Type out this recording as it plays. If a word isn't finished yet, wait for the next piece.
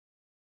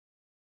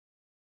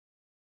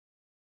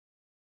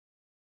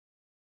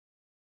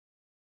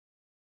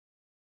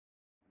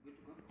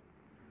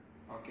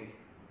Okay.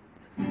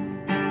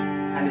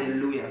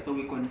 Hallelujah. So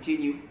we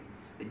continue.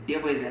 The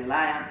devil is a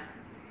liar,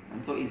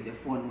 and so is the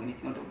phone when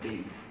it's not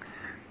obeying.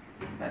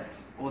 But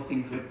all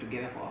things work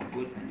together for our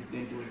good, and it's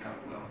going to work out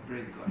well.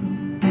 Praise God.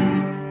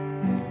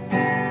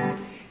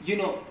 You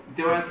know,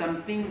 there are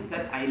some things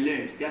that I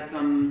learned. There are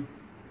some.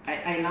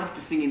 I love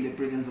to sing in the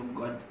presence of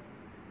God.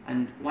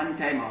 And one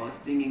time I was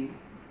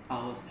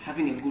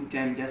having a good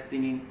time just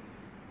singing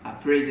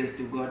praises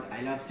to God.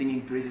 I love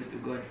singing praises to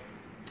God.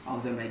 I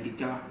was on my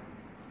guitar,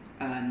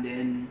 and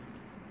then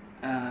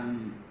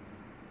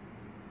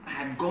I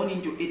had gone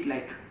into it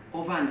like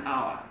over an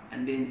hour,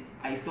 and then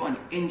I saw an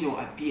angel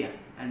appear,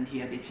 and he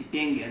had a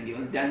chitenge and he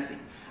was dancing,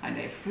 and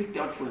I freaked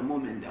out for a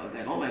moment. I was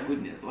like, oh my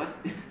goodness, what's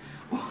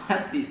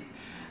this?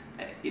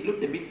 It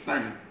looked a bit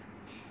funny,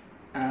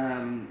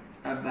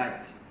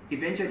 but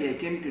eventually I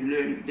came to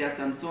learn there are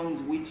some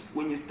songs which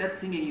when you start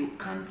singing you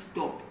can't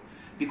stop,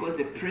 because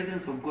the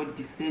presence of God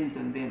descends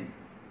on them.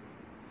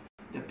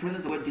 The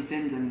presence of God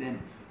descends on them.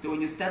 So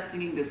when you start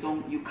singing the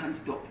song, you can't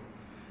stop.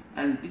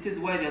 And this is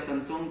why there are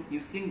some songs,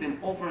 you sing them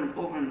over and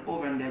over and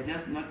over, and they're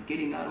just not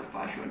getting out of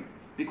fashion,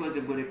 because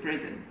they've got a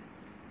presence.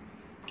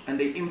 And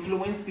they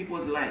influence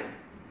people's lives.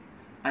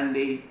 And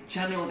they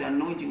channel the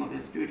anointing of the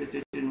Spirit a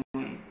certain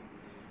way.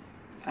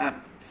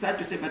 Sad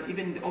to say, but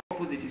even the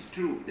opposite is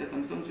true. There are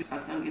some songs which are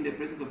sung in the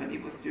presence of an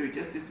evil spirit.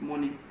 Just this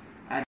morning,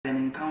 I had an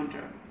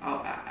encounter.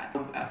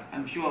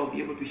 I'm sure I'll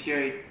be able to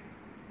share it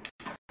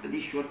after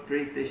this short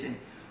prayer session,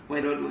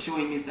 where God was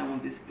showing me some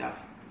of this stuff.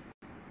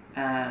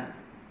 So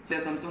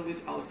there's some songs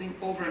which I'll sing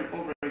over and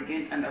over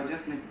again, and I'll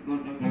just not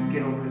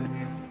get over it.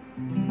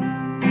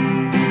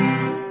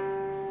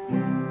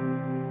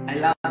 I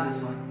love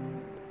this one.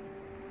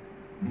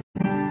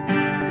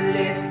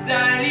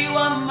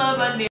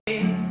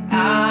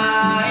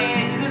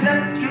 Isn't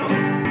that true?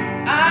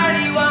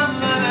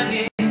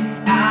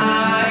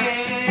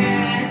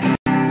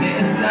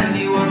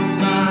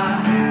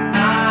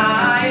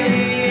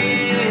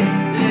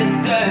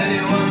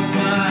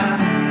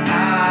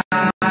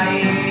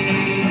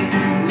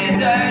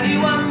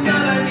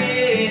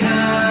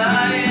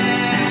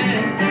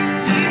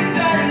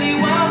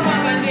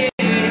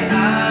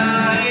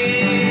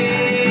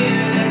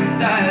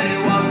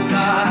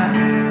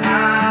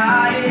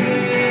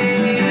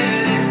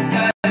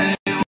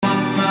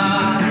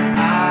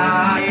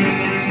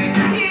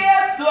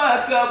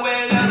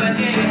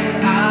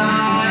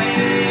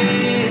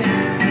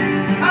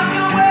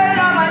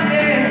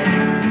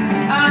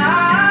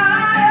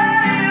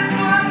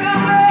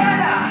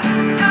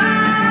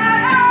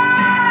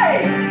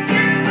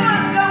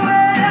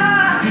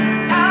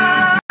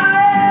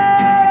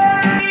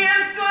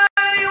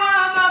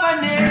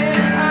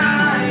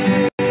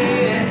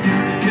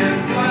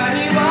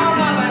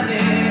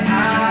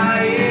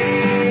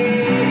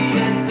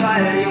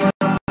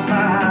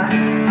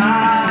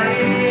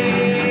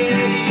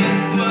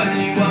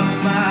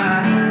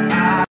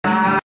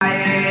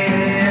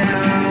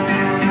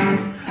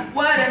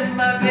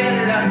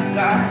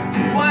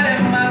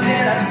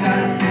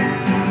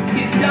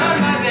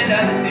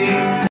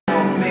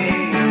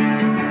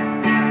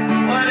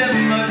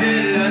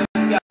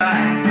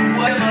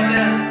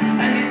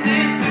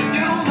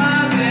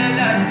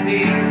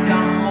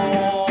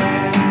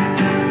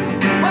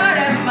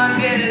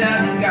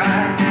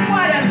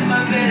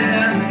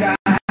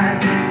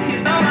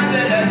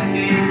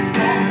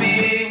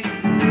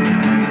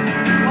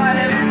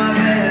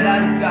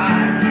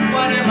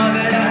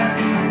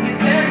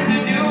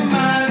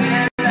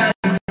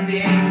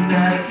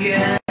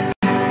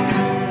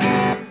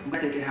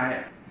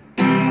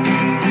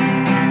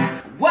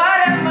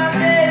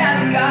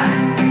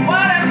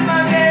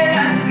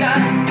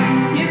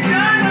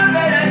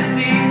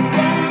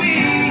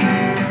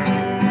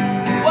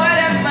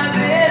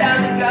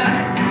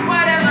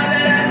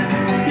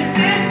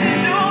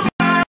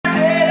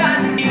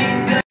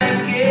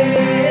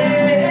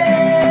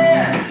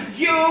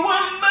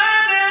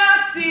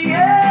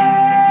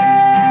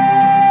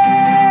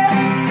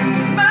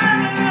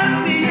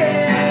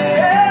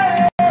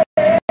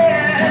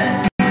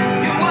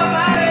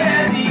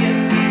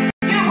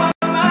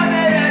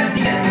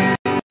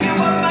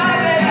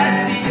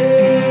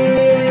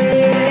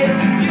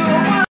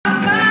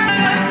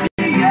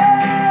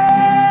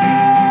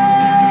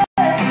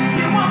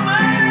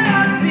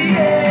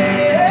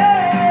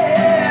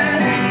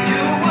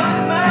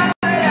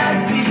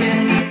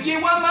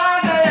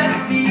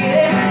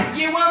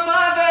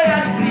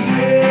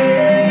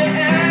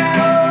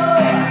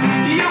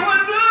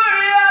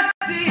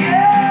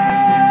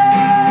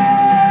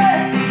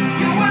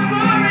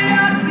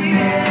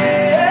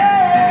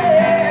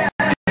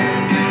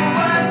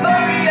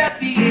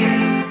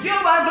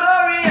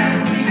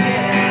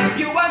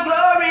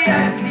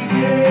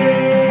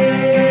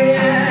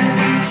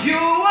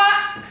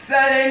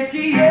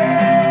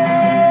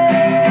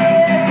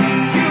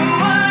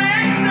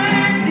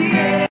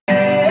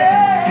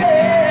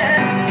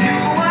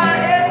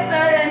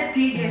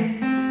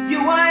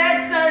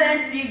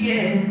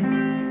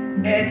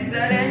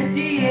 Excellent,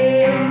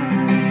 yeah.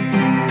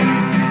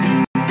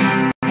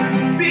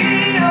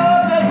 Be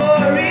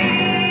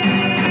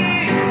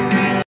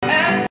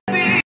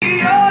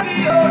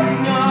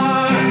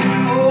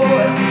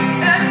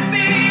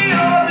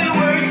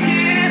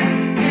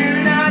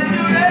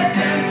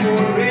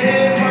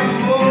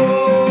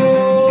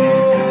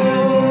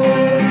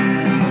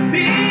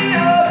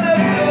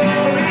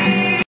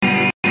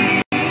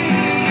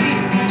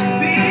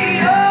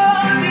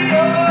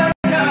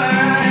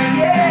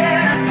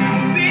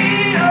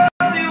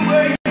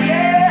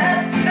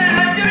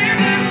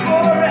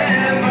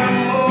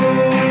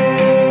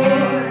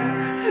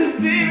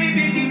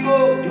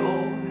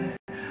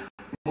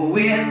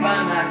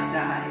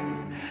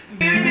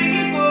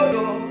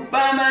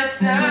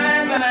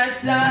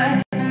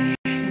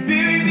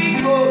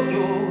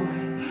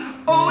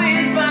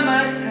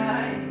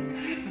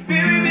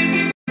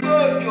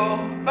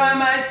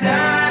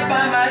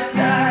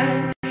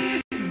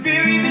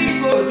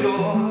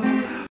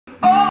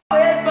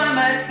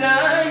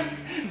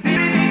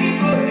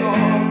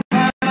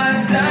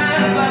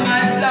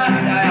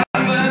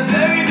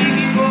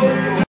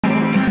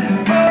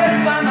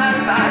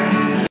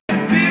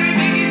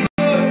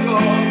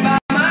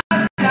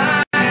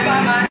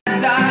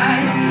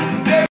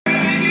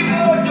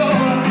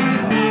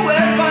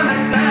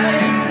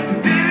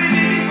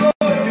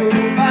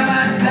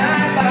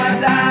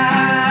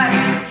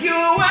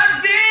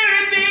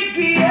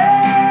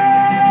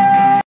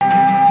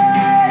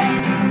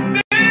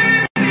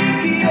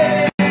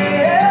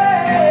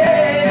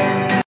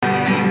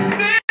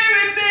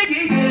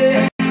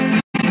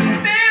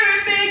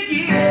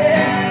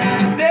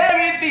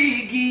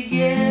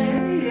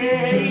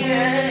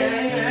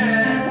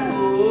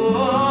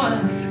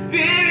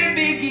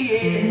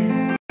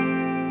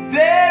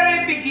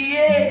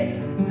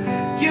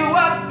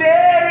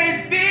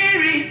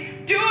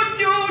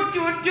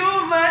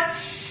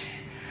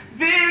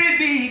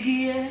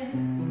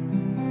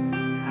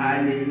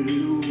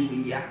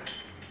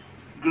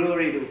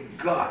Glory to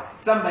God.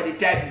 Somebody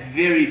type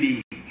very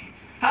big.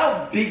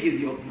 How big is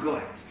your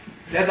God?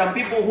 There are some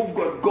people who've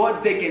got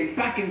gods they can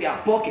pack in their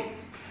pockets.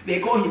 They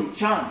call him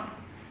Charm,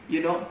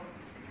 you know,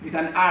 with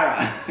an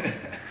R.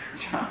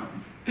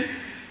 Charm.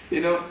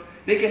 You know,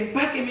 they can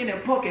pack him in a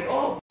pocket.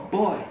 Oh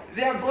boy,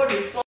 their God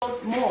is so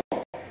small.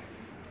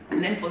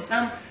 And then for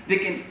some, they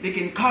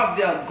can carve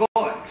their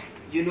God,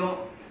 you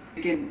know,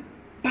 they can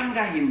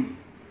panga him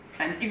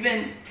and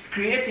even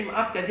create him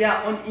after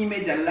their own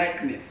image and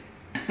likeness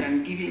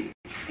and give him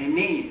a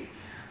name.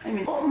 I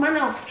mean, all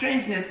manner of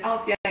strangeness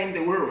out there in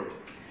the world.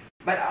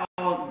 But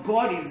our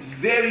God is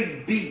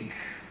very big.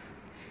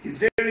 He's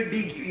very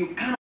big. You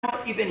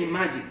cannot even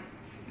imagine.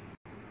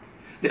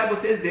 The Bible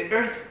says the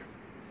earth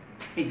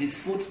is his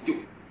footstool.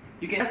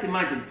 You can just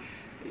imagine.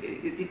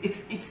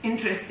 It's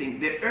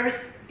interesting. The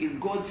earth is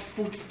God's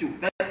footstool.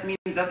 That means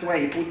that's why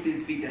he puts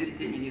his feet and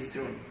sitting in his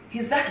throne.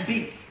 He's that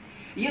big.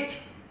 Yet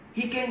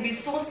he can be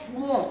so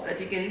small that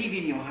he can live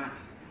in your heart.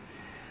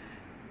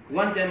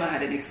 One time I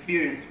had an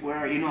experience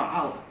where, you know,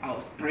 I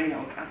was praying, I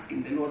was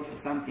asking the Lord for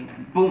something,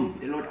 and boom,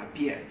 the Lord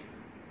appeared.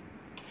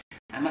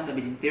 I must have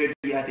been in third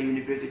year at the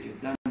University of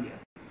Zambia,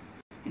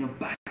 you know,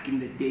 back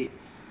in the day.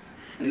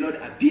 The Lord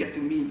appeared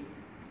to me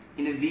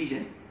in a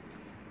vision.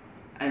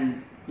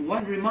 And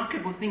one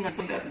remarkable thing I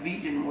saw in that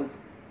vision was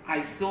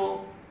I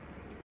saw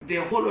the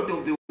whole lot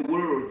of the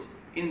world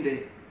in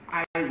the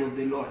eyes of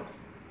the Lord.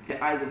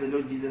 The eyes of the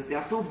Lord Jesus. They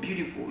are so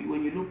beautiful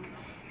when you look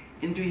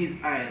into his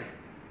eyes.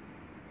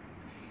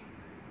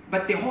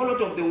 But the whole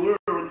lot of the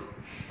world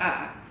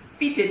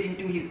fitted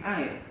into his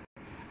eyes.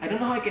 I don't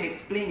know how I can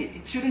explain it.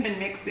 It shouldn't even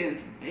make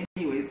sense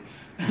anyways.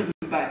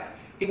 But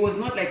it was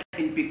not like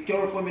in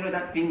pictorial form, you know,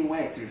 that thing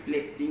where it's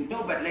reflecting.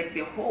 No, but like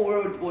the whole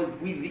world was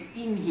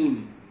within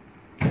him.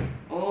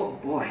 Oh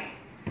boy.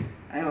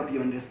 I hope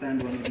you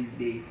understand one of these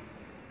days.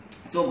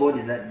 So God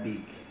is that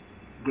big.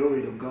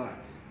 Glory to God.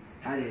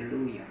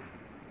 Hallelujah.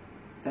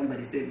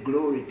 Somebody said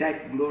glory.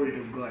 Type glory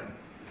to God.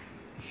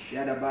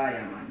 We're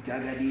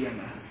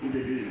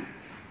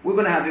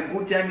going to have a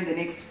good time in the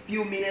next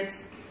few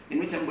minutes in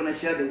which I'm going to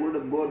share the word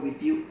of God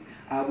with you.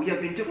 We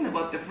have been talking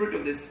about the fruit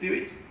of the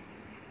Spirit,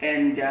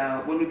 and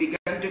when we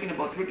began talking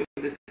about fruit of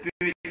the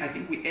Spirit, I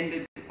think we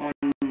ended on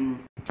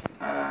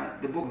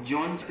the book of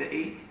John chapter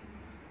 8.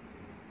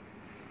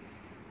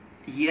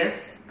 Yes,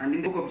 and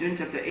in the book of John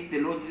chapter 8, the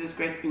Lord Jesus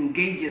Christ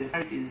engages the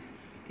Pharisees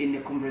in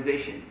a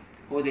conversation,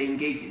 or they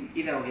engage in.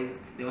 Either ways,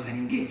 there was an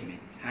engagement.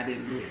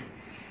 Hallelujah.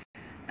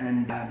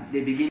 And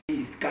they begin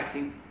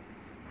discussing,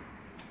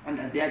 and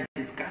as they are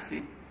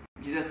discussing,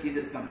 Jesus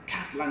uses some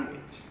tough language.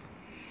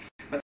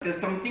 But there's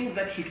some things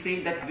that he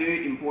said that are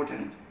very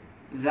important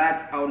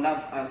that I would love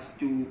us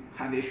to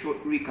have a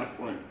short recap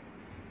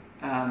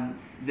on.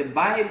 The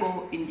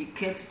Bible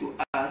indicates to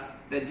us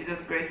that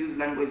Jesus Christ used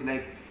language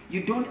like,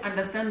 you don't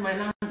understand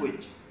my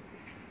language.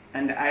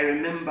 And I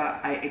remember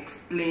I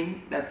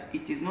explained that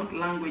it is not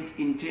language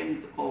in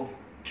terms of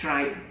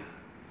tribe.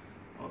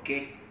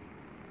 Okay?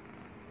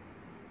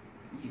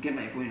 You get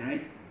my point,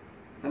 right?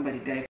 Somebody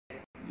type,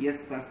 yes,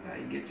 Pastor, I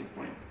get your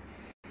point.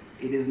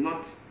 It is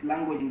not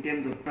language in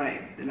terms of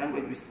tribe. The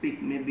language we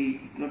speak,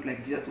 maybe it's not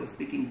like Jesus was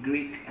speaking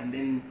Greek and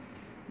then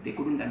they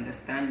couldn't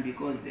understand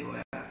because they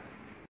were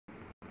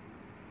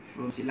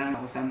from Sri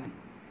Lanka or something.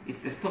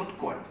 It's the thought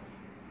chord.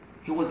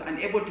 He was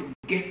unable to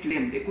get to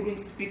them. They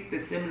couldn't speak the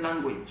same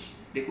language.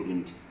 They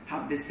couldn't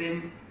have the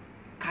same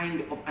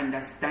kind of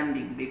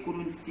understanding. They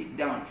couldn't sit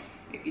down.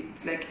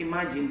 It's like,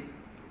 imagine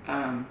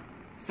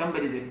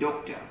somebody's a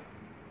doctor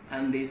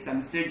and there's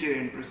some surgery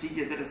and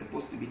procedures that are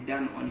supposed to be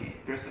done on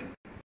a person,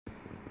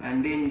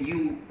 and then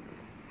you,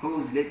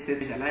 who's, let's say,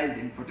 specialized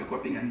in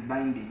photocopying and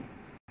binding,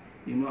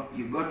 you know,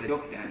 you go to the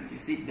doctor and you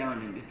sit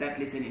down and you start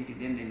listening to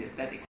them, then they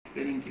start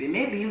explaining to you. They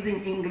may be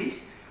using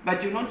English,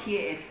 but you don't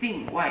hear a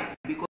thing. Why?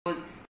 Because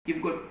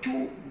you've got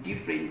two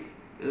different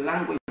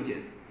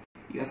languages.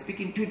 You are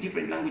speaking two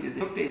different languages. The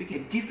doctor is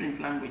speaking a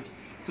different language.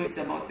 So it's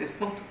about the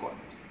thought chord.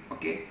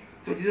 Okay?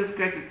 So Jesus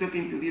Christ is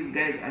talking to these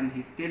guys and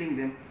he's telling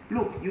them,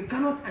 look, you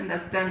cannot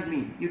understand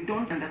me. You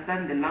don't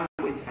understand the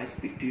language I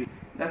speak to you.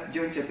 That's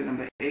John chapter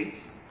number 8.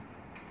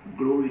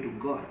 Glory to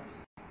God.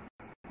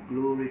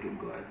 Glory to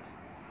God.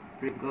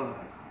 Praise God.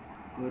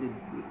 God is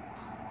good.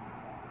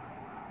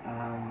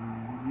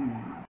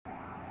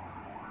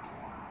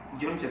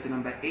 John chapter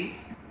number 8.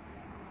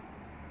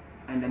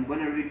 And I'm going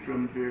to read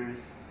from verse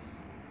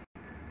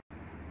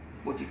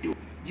 42.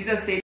 Jesus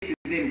said to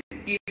them,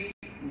 if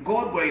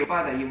God were your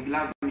father, you would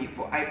love me,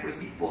 for I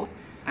proceed forth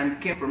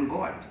and came from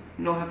God.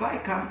 Nor have I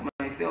come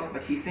myself,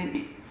 but he sent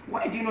me.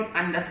 Why do you not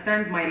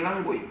understand my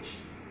language?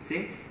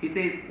 See? He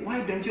says,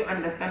 why don't you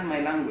understand my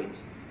language?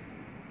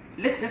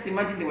 Let's just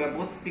imagine they were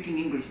both speaking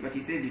English, but he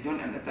says, you don't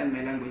understand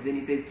my language. Then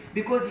he says,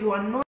 because you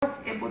are not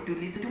able to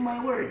listen to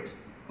my word.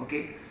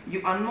 Okay?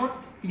 You are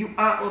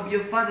of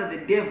your father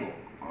the devil.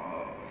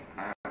 Oh,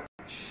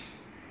 ouch.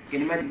 You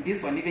can imagine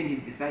this one, even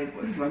his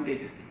disciples wanted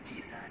to say,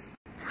 Jesus,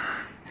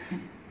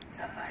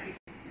 the Pharisees,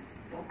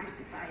 don't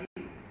crucify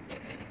him.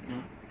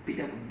 No,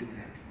 Peter would do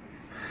that.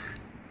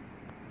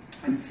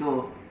 And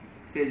so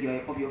says, you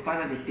are of your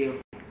father the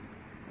devil.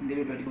 And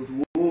everybody goes,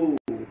 whoa.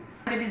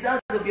 The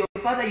desires of your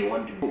father you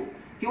want to do.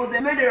 He was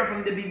a murderer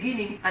from the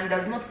beginning and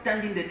does not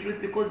stand in the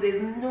truth because there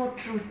is no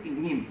truth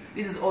in him.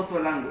 This is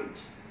also language.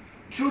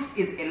 Truth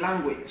is a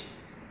language.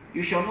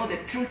 You shall know the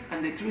truth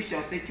and the truth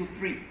shall set you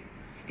free.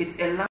 It's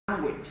a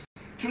language.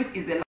 Truth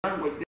is a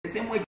language. The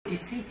same way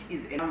deceit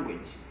is a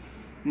language.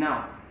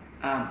 Now,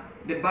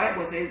 the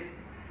Bible says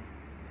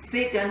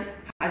Satan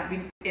has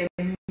been a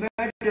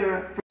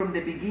murderer from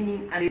the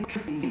beginning and is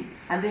truth in him.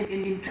 And then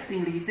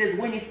interestingly, he says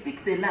when he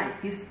speaks a lie,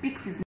 he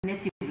speaks his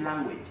native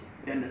language.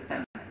 You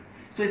understand that?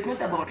 So it's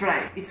not about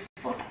try, it's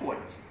thought code.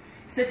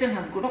 Satan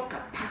has got no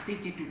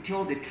capacity to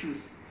tell the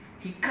truth.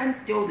 He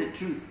can't tell the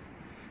truth.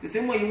 The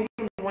same way you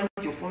wouldn't want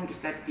your phone to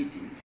start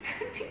eating.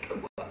 Think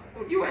about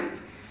what you want.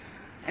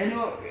 I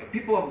know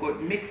people have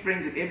got make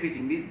friends with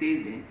everything these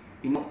days, and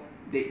you know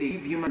they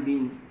give human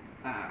beings.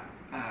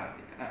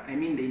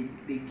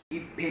 They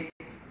give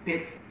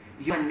pets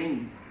human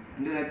names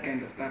and do that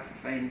kind of stuff.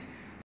 You find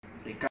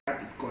the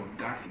cat is called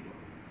Garfield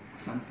or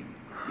something,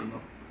 you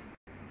know.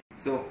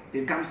 So they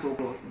become so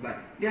close,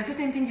 but there are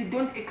certain things you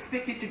don't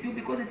expect it to do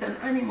because it's an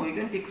animal. You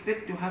don't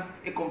expect to have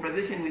a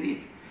conversation with it.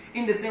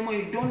 In the same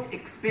way, you don't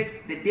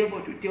expect the devil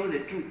to tell the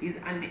truth. He's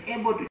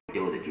unable to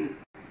tell the truth.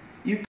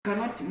 You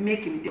cannot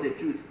make him tell the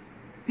truth.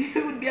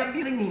 You would be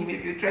abusing him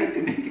if you try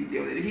to make him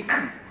tell the truth. He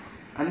can't.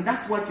 And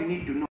that's what you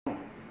need to know.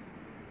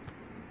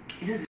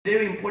 This is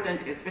very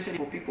important, especially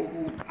for people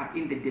who are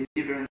in the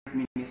deliverance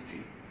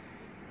ministry.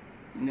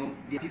 You know,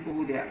 there are people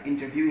who they are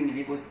interviewing an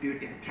evil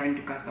spirit, they're trying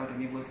to cast out an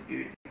evil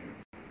spirit.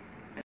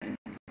 And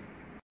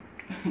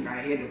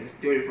I heard of a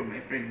story from my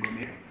friend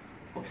Gomer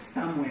of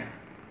somewhere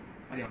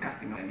where they were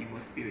casting out an evil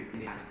spirit,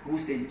 and they asked, who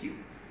sent you?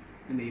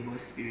 And the evil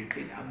spirit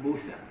said,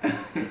 Abusa.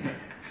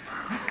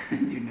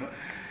 And you know,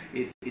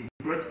 it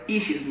brought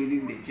issues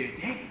within the church.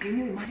 Hey, can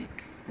you imagine?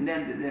 And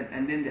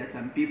then there are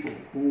some people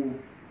who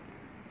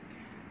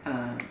they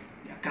are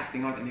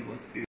casting out an evil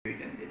spirit,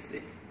 and they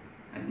say,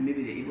 and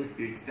maybe the evil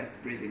spirit starts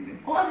praising them.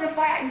 Oh, the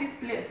fire in this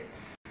place!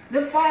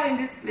 The fire in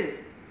this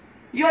place!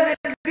 You are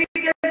the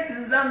biggest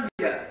in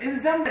Zambia. In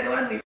Zambia, the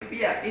one we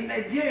fear. In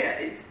Nigeria,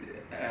 it's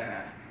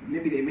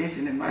maybe they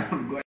mention a man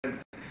of God.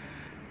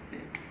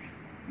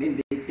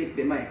 Then they take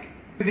the mic.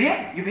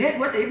 You've heard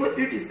what the evil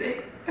spirit is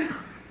saying?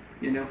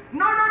 You know,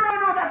 no,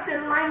 that's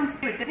a lying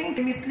spirit. They think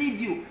they mislead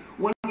you.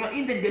 When you're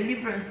in the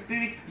deliverance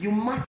spirit, you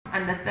must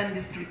understand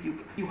this truth.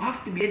 You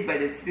have to be led by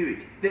the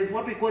spirit. There's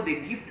what we call the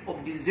gift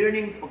of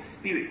discerning of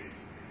spirits.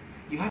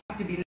 You have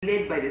to be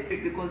led by the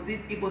spirit because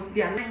these evil,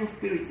 they are lying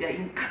spirits. They are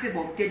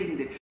incapable of telling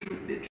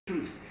the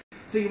truth.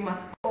 So you must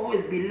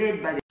always be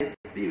led by the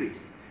spirit.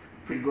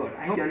 Praise God.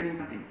 I hope you're learning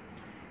something.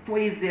 For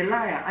he is a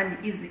liar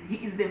and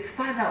he is the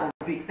father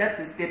of it.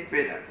 That's a step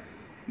further.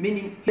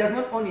 Meaning, he does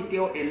not only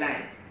tell a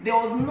lie. There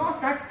was no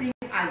such thing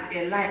as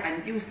a lie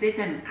until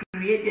Satan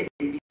created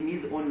it in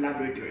his own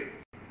laboratory.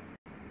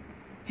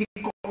 He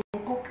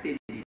concocted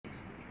it.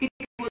 It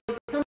was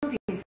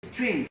something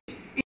strange.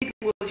 It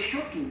was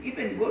shocking.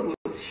 Even God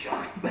was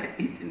shocked by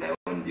it in my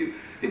own view.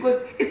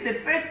 Because it's the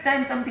first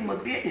time something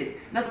was created.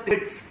 That's what the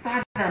word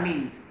father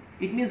means.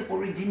 It means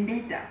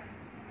originator.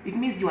 It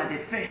means you are the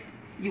first.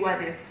 You are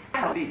the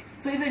father of it.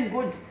 So even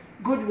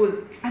God was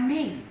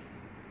amazed.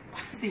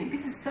 What's this thing?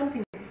 This is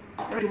something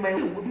to my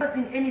will. We've not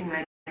seen anything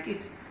like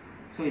it.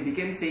 So he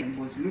became Satan.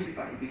 He was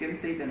Lucifer. He became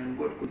Satan, and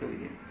God could with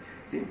him.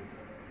 See?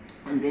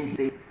 And then he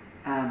says,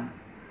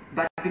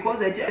 but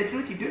because I tell the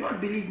truth, you do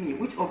not believe me.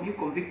 Which of you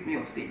convicts me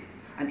of sin?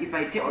 And if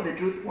I tell the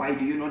truth, why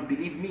do you not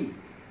believe me?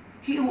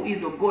 He who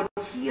is of God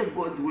hears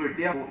God's word.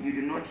 Therefore, you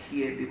do not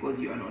hear because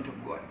you are not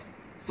of God.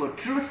 So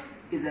truth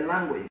is a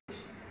language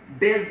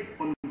based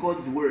on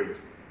God's word.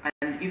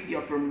 And if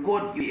you're from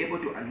God, you'll be able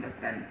to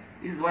understand.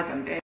 This is why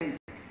sometimes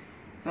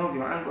some of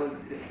your uncles,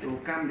 they will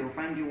come, they will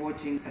find you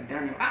watching Sir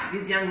Daniel.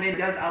 This young man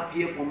just up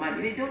here for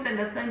money. They don't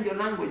understand your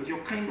language, your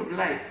kind of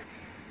life.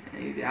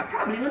 They are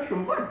probably not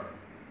from God.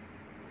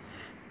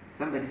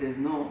 Somebody says,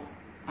 no,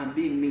 I'm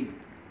being mean.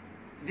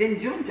 Then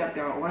John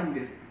chapter 1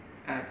 verse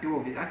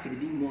 12 is actually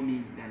being more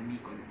mean than me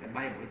because it's the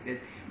Bible. It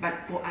says, but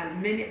for as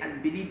many as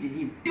believed in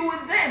him, to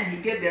them he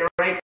gave the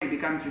right to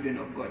become children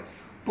of God.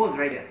 Pause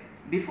right there.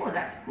 Before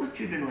that, whose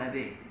children were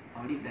they?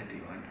 I'll leave that to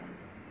you and answer.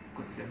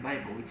 Because it's the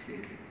Bible which says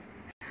it.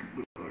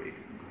 Glory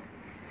to God.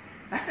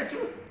 That's the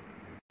truth.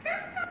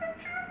 That's just the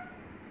truth.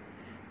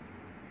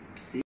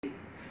 See?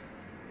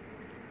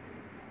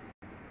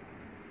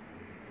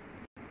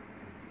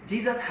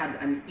 Jesus had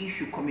an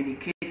issue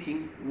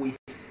communicating with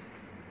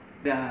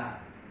the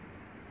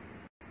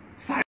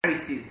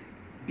Pharisees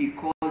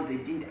because they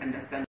didn't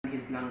understand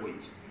his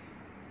language.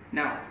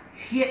 Now,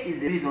 here is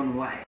the reason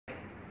why.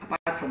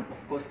 Apart from,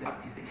 of course, the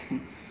Baptists,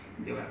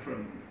 they were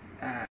from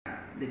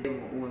the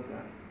devil who was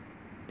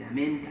their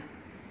mentor.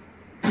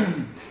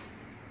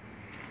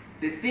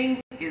 The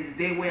thing is,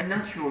 they were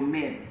natural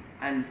men,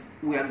 and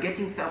we are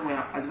getting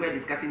somewhere as we're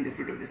discussing the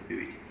fruit of the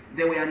Spirit.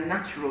 They were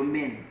natural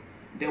men.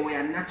 They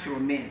were natural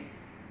men.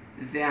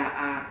 There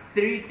are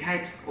three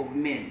types of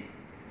men.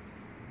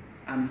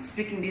 I'm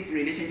speaking this in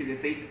relation to the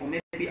faith, or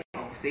maybe maybe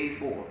I'll say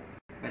 4,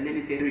 but let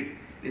me say 3.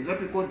 There's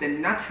what we call the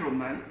natural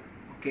man,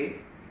 okay?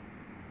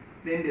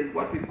 Then there's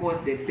what we call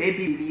the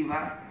baby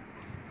believer.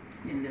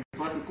 Then there's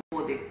what we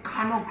call the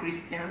carnal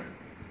Christian.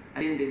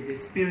 And then there's the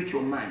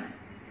spiritual man,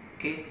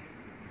 okay?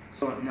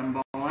 So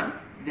number 1,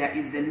 there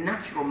is the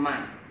natural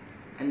man.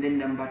 And then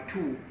number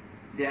 2,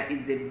 there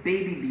is the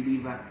baby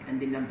believer.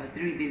 And then number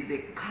 3, there's the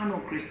carnal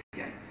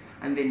Christian.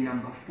 And then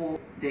number 4,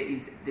 there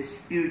is the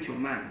spiritual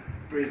man.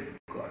 Praise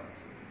God.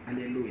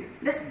 Hallelujah.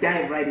 Let's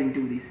dive right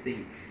into this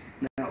thing.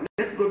 Now,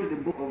 let's go to the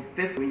book of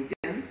 1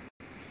 Corinthians,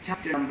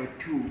 chapter number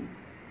 2.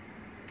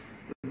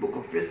 The book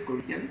of 1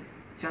 Corinthians,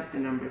 chapter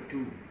number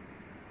 2.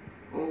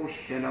 Oh,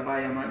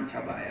 Shalabaya Man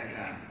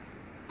Chabaya.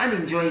 I'm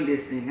enjoying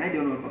this thing. I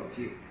don't know about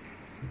you.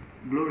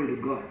 Glory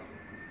to God.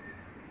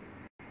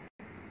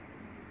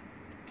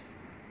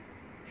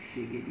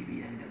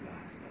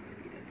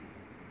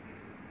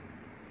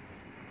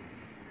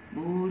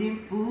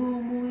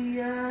 Mulimfumu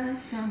ya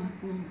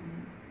shamfumu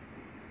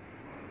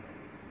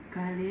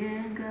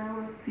Kalenga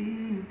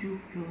wafintu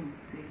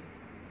fyonse.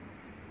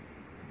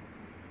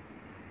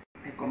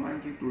 I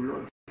command you to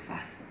load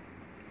fast.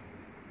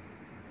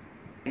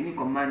 Can you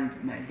command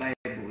my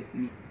Bible with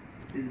me?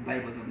 These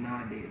Bibles of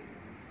nowadays.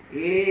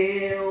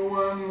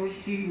 Ewa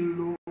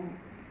mushilo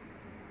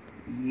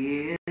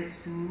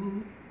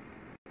Yesu.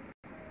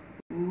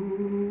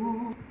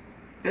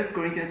 1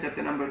 Corinthians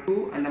chapter number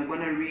 2, and I'm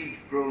going to read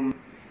from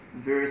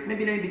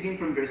maybe let me begin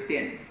from verse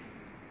 10.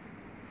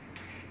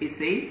 It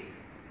says,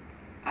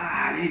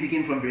 let me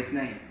begin from verse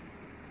 9.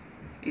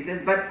 It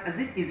says, but as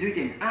it is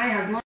written, eye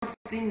has not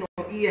seen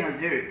nor ear has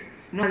heard,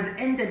 nor has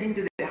entered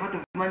into the heart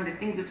of man the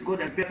things which God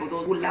has prepared for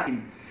those who love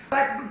him.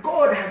 But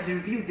God has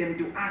revealed them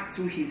to us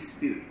through his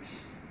Spirit.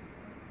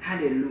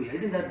 Hallelujah.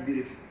 Isn't that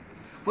beautiful?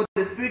 For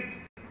the Spirit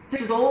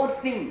searches all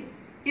things,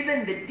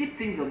 even the deep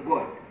things of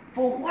God.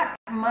 For what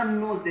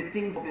man knows the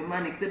things of a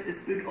man except the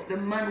spirit of the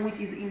man which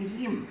is in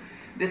him?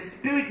 The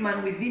spirit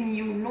man within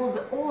you knows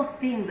all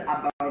things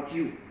about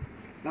you.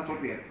 That's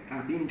what we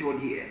are being told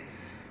here.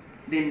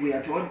 Then we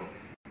are told,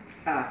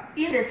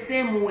 in the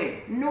same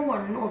way, no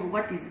one knows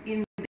what is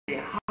in the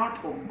heart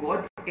of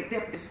God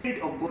except the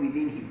Spirit of God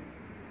within him.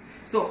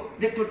 So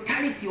the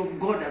totality of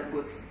God has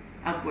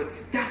got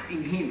stuff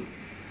in him.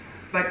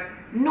 But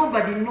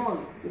nobody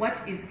knows what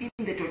is in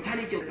the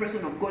totality of the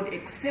person of God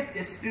except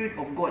the Spirit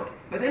of God.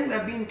 But then we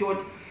are being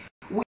told,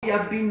 we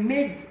have been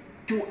made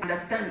to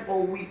understand,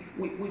 or we've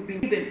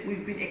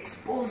been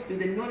exposed to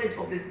the knowledge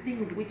of the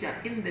things which are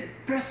in the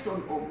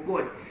person of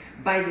God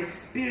by the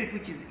Spirit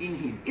which is in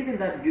him. Isn't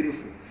that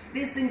beautiful?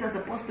 These things are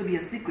supposed to be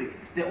a secret.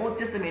 The Old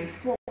Testament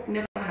folk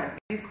never had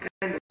this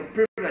kind of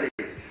privilege.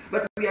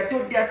 But we are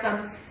told there are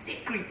some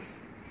secrets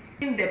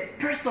in the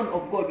person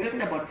of God. We're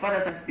talking about Father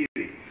and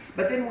Spirit.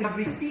 But then we have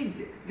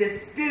received the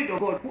Spirit of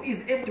God who is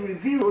able to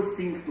reveal those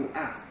things to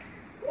us.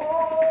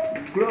 Oh,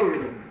 glory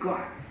to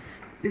God.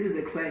 This is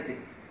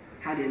exciting.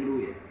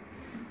 Hallelujah.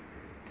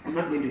 I'm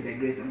not going to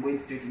digress. I'm going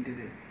straight into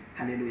the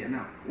hallelujah.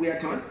 Now, we are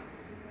told,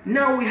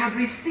 now we have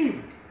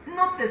received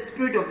not the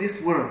spirit of this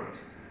world,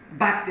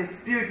 but the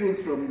Spirit who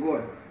is from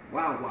God.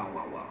 Wow, wow,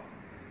 wow, wow.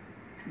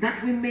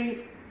 That we may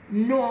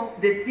know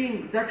the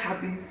things that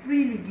have been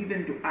freely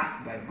given to us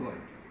by God.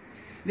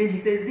 Then he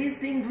says, these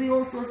things we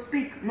also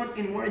speak, not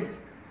in words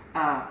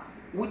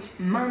which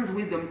man's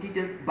wisdom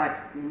teaches, but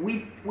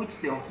with which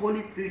the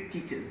Holy Spirit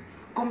teaches,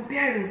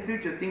 comparing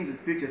spiritual things with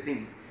spiritual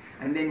things.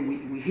 And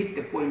then we hit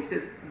the point. He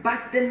says,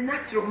 but the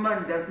natural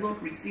man does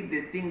not receive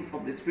the things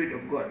of the Spirit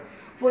of God,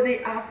 for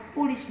they are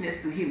foolishness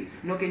to him,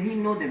 nor can he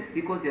know them,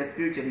 because they are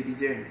spiritually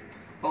discerned.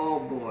 Oh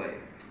boy,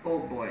 oh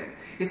boy.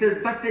 He says,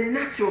 but the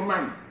natural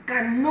man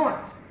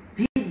cannot,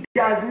 he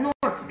does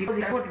not, because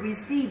he cannot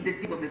receive the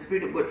things of the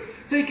Spirit of God.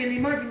 So you can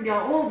imagine there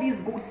are all these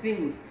good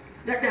things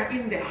that are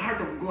in the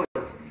heart of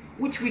God,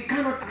 which we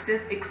cannot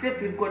access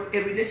except we've got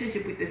a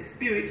relationship with the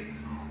Spirit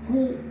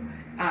who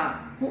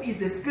is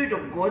the Spirit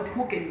of God,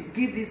 who can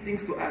give these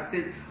things to us.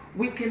 Says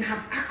we can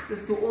have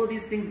access to all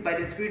these things by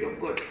the Spirit of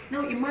God.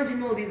 Now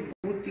imagine all these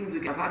good things we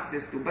can have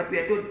access to, but we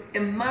are told a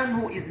man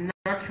who is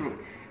natural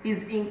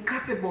is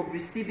incapable of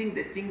receiving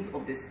the things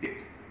of the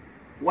Spirit.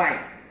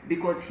 Why?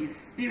 Because his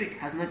spirit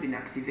has not been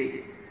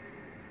activated.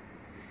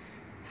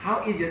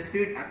 How is your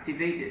spirit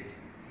activated?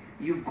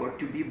 You've got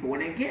to be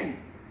born again.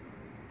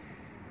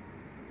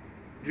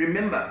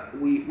 Remember,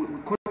 we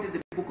quoted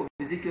the book of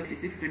Ezekiel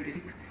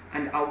 56:26,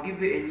 and I'll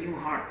give you a new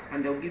heart,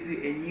 and I'll give you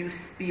a new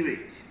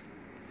spirit.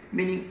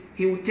 Meaning,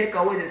 he will take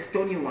away the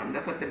stony one.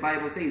 That's what the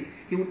Bible says.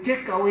 He will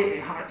take away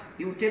a heart.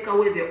 He will take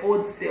away the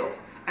old self,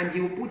 and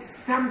he will put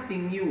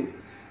something new,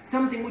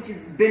 something which is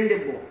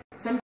bendable,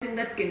 something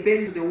that can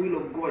bend to the will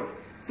of God,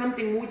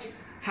 something which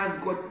has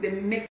got the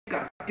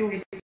makeup to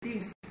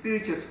receive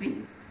spiritual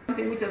things,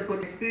 something which has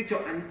got a spiritual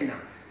antenna,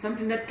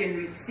 something that can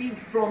receive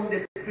from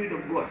the Spirit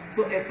of God.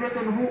 So a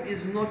person who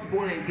is not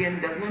born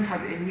again does not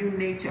have a new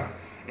nature.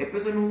 A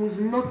person who is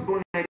not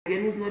born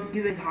again, who's not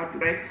given his heart to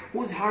Christ,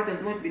 whose heart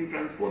has not been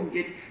transformed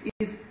yet,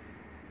 is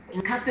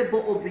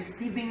incapable of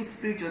receiving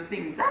spiritual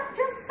things. That's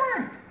just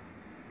sad.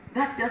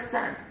 That's just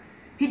sad.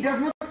 He does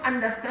not not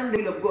understand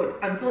the will of God.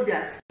 And so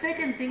there are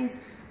certain things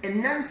a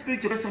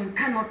non-spiritual person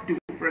cannot do.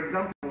 For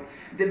example,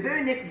 the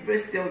very next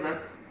verse tells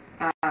us,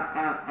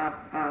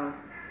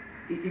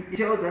 it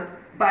tells us,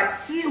 but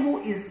he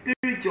who is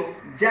spiritual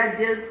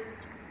judges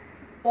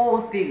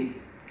all things.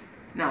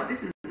 Now,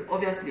 this is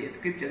obviously a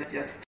scripture that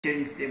just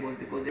changed tables,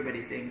 because everybody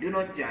is saying, do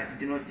not judge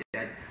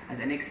as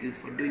an excuse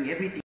for doing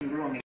everything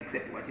wrong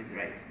except what is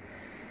right.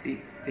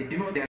 See, they do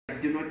not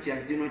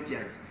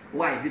judge.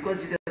 Why?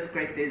 Because Jesus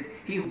Christ says,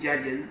 he who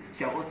judges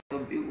shall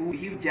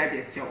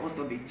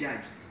also be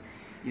judged.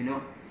 You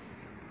know.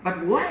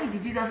 But why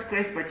did Jesus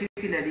Christ,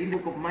 particularly in the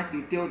book of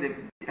Matthew, tell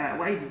them?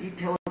 Why did he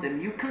tell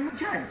them you cannot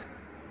judge?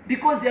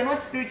 Because they are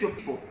not spiritual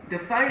people. The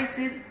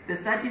Pharisees, the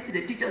Sadducees,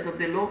 the teachers of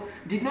the law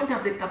did not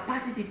have the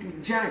capacity to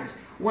judge.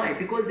 Why?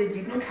 Because they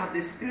did not have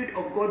the Spirit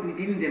of God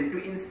within them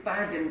to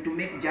inspire them to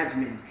make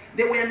judgment.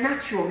 They were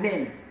natural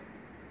men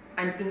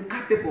and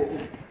incapable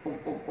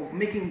of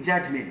making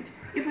judgment.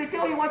 If we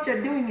tell you what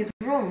you're doing is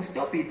wrong,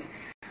 stop it.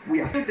 We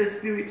are filled with the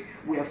Spirit,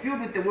 we are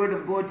filled with the Word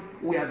of God,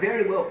 we are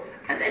very well.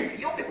 And then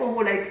you people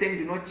who like saying,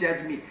 do not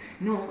judge me.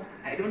 No,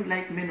 I don't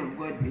like men of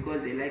God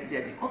because they like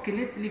judging. Okay,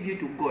 let's leave you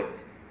to God.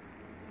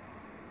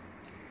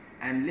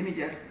 And let me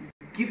just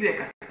give you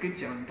a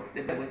scripture on top.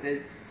 The Bible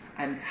says,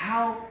 and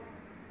how,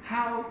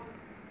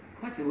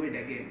 what's the word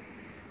again?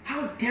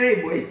 How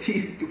terrible it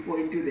is to fall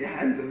into the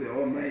hands of the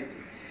Almighty.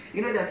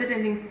 You know, there are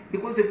certain things,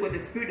 because we've got the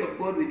Spirit of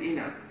God within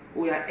us,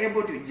 we are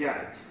able to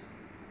judge.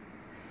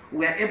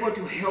 We are able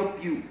to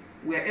help you.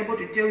 We are able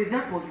to tell you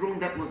that was wrong,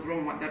 that was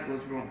wrong, that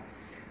was wrong.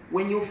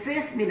 When you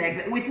face me like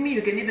that, with me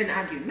you can even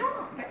argue,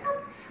 no, but no,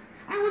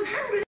 I was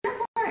hungry,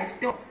 that's why I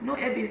stopped. No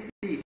ABC.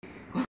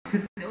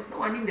 There was no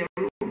one in the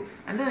room.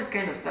 And all that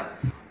kind of stuff.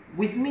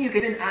 With me you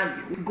can even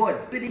argue. With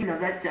God, you didn't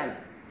have that chance.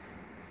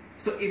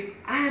 So if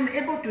I am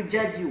able to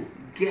judge you,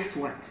 guess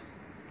what?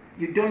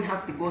 You don't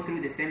have to go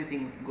through the same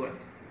thing with God.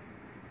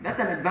 That's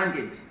an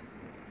advantage.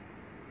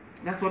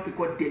 That's what we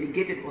call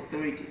delegated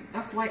authority.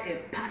 That's why a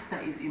pastor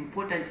is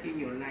important in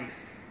your life.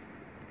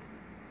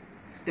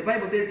 The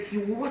Bible says he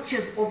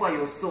watches over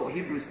your soul,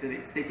 Hebrews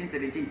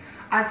 13:17,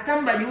 as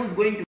somebody who's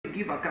going to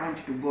give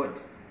account to God.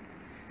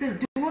 It says,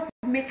 do not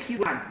make him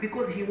one,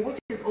 because he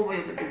watches over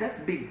your soul. That's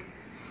big.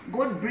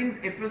 God brings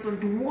a person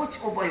to watch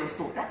over your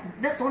soul.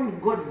 That's only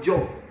God's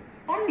job.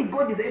 Only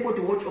God is able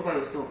to watch over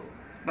your soul.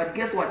 But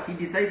guess what? He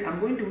decides, I'm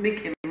going to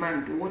make a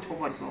man to watch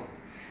over your soul.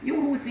 You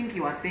who think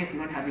you are safe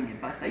not having a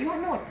pastor, you are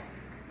not.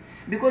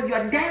 Because you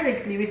are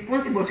directly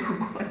responsible to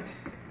God.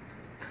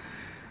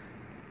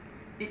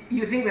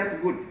 You think that's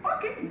good?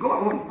 Okay, go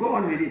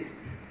on with it.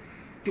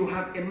 To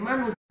have a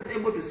man who's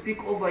able to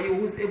speak over you,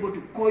 who's able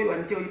to call you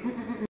and tell you, what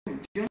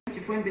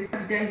did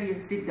I hear?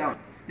 Sit down.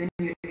 Then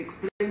you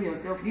explain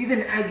yourself, you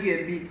even argue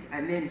a bit,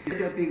 and then you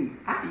tell things.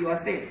 You are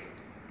safe.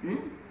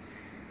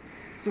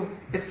 So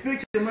a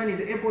spiritual man is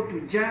able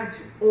to judge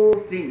all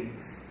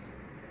things.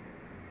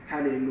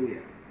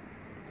 Hallelujah.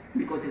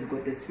 Because he's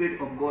got the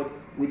Spirit of God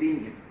within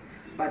him.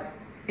 But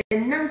a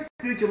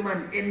non-spiritual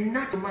man, a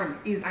natural man,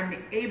 is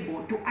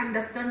unable to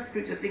understand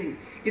spiritual things.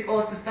 If I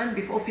was to stand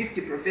before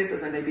 50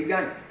 professors and I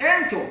began,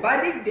 Ento,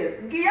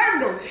 Barigdes,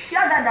 Giandos,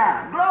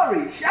 Shadada,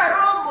 Glory,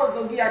 Sharombos,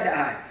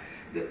 Ogiada,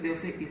 they'll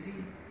say,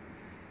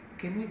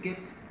 can we get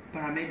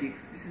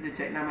paramedics? This is a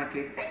Chainama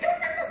case. They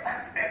don't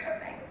understand spiritual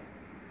things.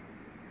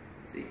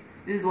 See,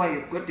 this is why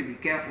you've got to be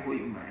careful who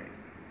you marry.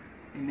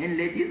 Amen,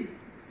 ladies?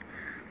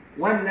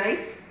 One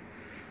night,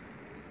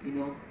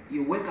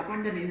 you wake up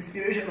under the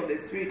inspiration of the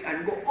Spirit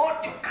and go,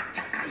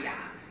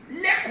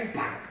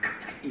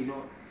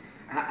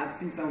 I've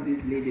seen some of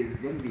these ladies,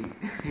 don't be,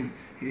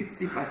 you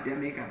see past their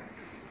makeup.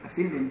 I've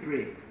seen them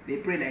pray. They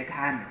pray like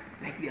Hannah,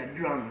 like they are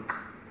drunk.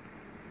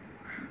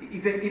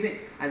 Even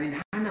as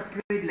in Hannah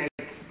prayed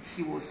like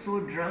she was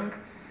so drunk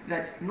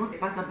that not a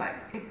passerby,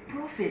 a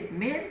prophet,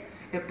 man,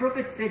 a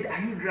prophet said,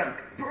 are you drunk?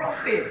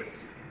 Prophet!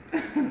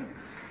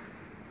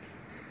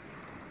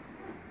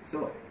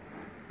 So,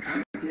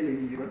 I'm telling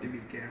you, you got to be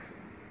careful.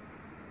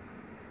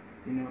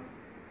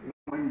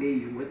 One day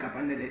you wake up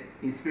under the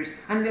inspiration,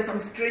 and there's some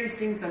strange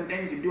things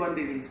sometimes you do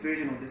under the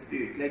inspiration of the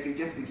Spirit, like you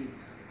just begin,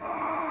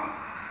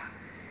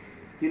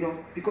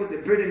 because the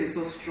burden is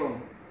so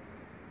strong.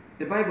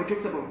 The Bible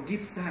talks about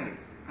deep sighs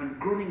and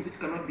groanings which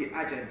cannot be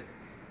uttered.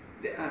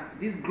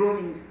 These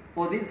groanings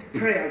or these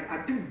prayers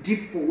are too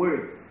deep for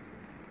words.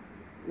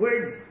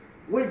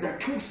 Words are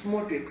too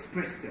small to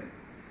express them.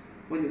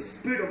 When the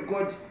Spirit of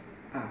God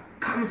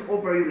comes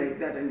over you like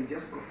that, and you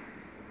just go,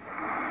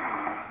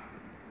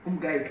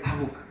 guys,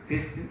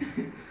 face.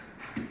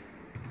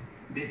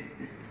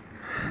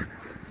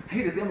 I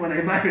hear the same when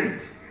I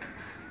married.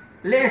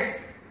 Less.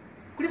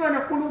 So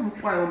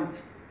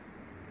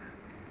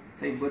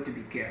you've got to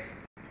be careful.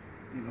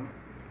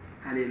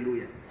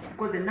 Hallelujah.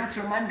 Because the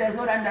natural man does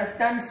not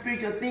understand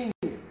spiritual things.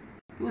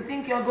 You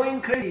think you're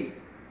going crazy.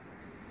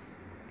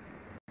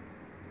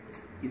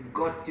 You've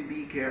got to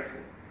be careful.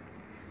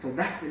 So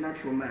that's the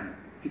natural man.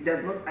 He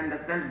does not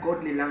understand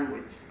godly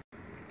language.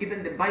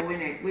 Even the Bible,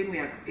 when we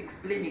are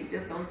explaining, it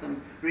just sounds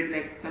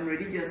like some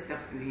religious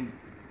stuff to him.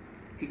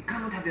 He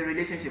cannot have a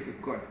relationship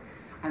with God.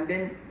 And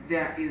then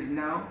there is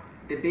now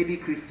the baby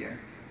Christian.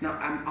 Now,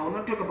 I will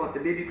not talk about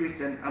the baby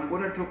Christian. I'm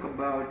going to talk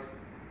about,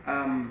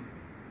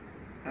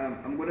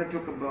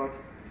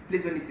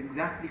 please, when it's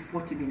exactly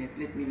 40 minutes,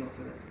 let me know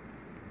so that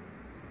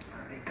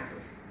I cut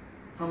off.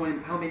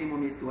 How many more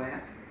minutes do I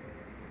have?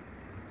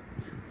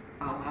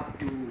 I'll have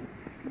to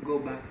go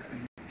back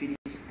and finish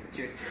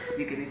church.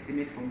 You can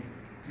estimate for me.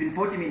 It's been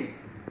 40 minutes.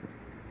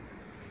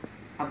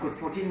 I've got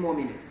 14 more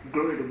minutes.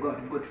 Glory to God.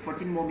 I've got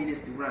 14 more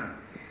minutes to run.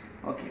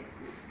 Okay.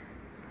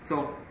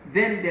 So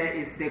then there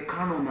is the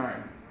carnal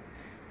man.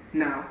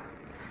 Now,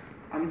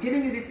 I'm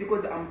telling you this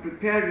because I'm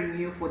preparing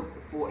you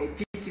for a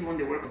teaching on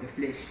the work of the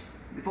flesh.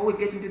 Before we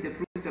get into the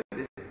fruits of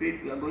the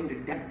Spirit, we are going to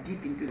dive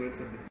deep into the works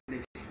of the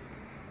flesh.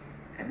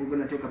 And we're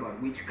going to talk about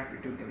witchcraft,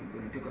 we're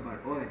going to talk about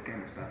all that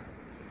kind of stuff.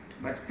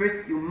 But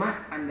first, you must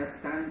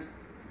understand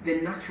the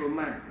natural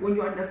man. When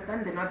you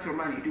understand the natural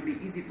man, it will be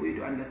easy for you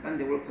to understand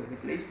the works of the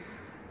flesh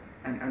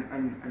and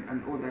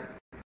all that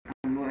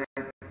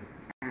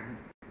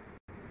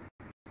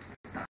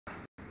stuff.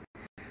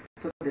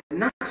 So the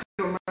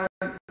natural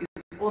man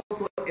is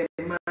also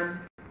a man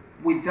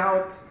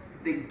without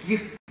the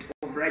gift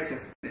of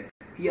righteousness.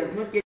 He has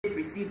not yet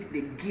received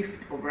the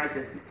gift of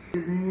righteousness.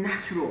 He's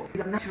natural.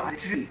 He's as natural as a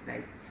tree.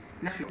 Like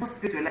natural. Not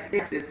spiritual. Like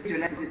the spiritual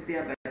life is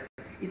there, but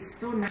it's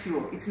so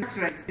natural. It's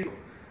natural. It's spiritual.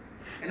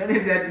 I don't know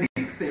if that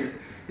makes sense.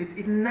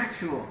 It's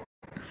natural.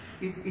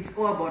 It's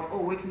all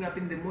about waking up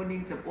in the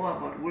morning. It's all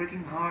about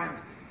working hard.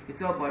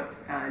 It's all about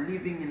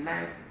living in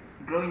life,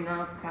 growing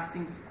up,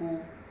 passing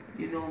school,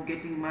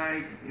 getting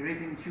married,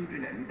 raising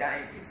children, and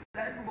dying. It's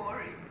that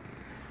boring.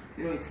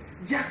 It's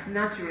just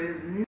natural.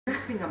 There's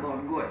nothing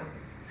about God.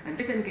 And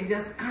Satan can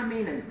just come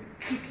in and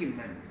pick him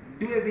and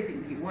do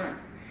everything he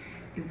wants.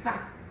 In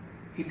fact,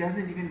 he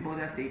doesn't even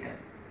bother Satan.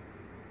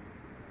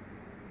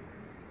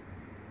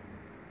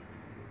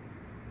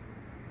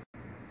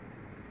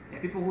 There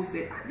are people who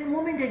say, at the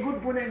moment I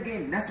got born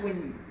again, that's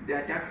when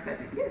the attack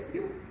started. Yes,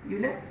 you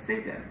left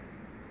Satan.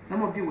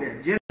 Some of you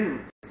were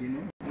generous,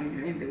 when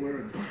you're in the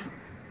world.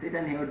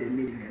 Satan held a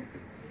meeting and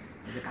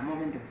there's like a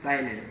moment of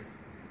silence.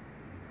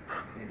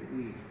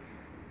 Said,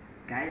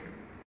 guys,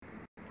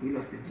 we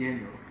lost a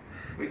general.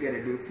 We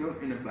gotta do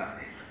something about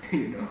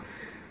it,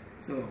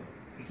 So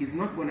he's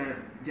not gonna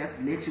just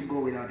let you go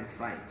without a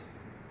fight.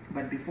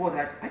 But before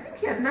that, I think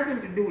he had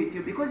nothing to do with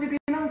you because you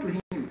belong to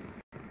him.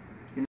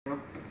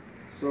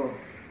 So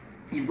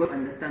you've got to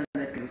understand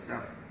that kind of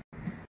stuff.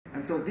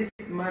 And so this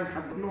man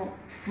has no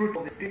fruit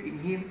of the Spirit in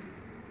him.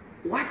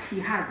 What he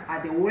has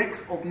are the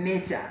works of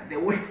nature, the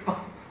works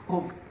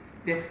of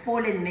the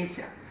fallen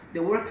nature,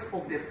 the works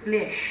of the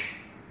flesh.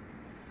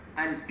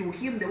 And to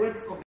him, the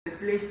works of the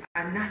flesh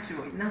are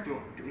natural. It's natural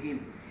to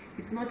him.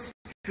 It's not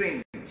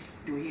strange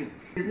to him.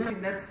 It's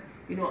nothing that's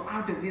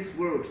out of this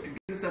world to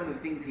do some of the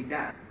things he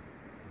does.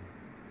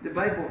 The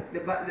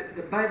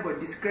Bible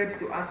describes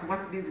to us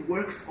what these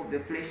works of the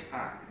flesh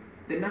are.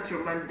 The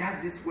natural man does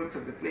these works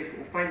of the flesh.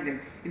 We'll find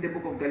them in the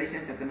book of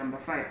Galatians chapter number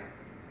 5.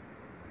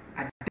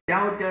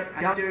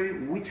 Adultery,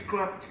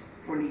 witchcraft,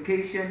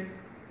 fornication,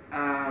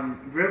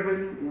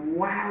 reveling,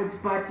 wild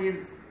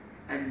parties,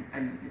 and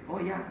oh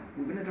yeah,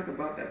 we're going to talk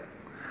about that.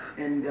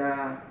 And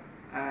there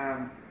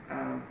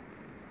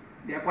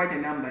are quite a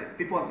number.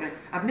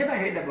 I've never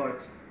heard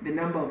about the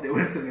number of the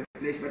works of the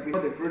flesh, but we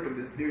know the fruit of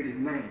the Spirit is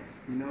 9,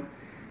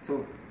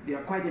 So there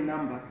are quite a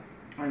number.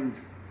 And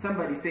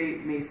somebody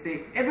may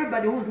say,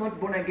 everybody who's not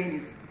born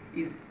again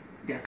is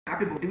they're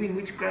capable of doing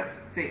witchcraft.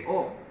 Say,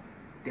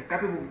 they're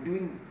capable of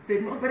doing. Say,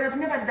 no, but I've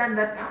never done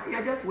that.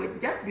 You're just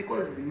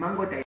because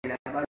mango taila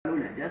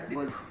balula, just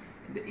because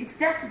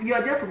you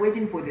are just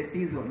waiting for the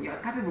season. You are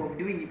capable of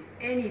doing it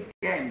any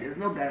time. There's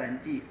no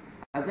guarantee.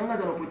 As long as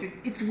an opportunity,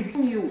 it's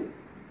within you.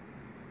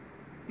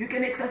 You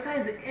can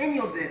exercise any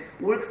of the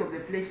works of the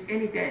flesh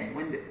anytime.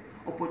 When the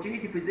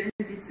opportunity presents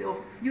itself,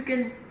 you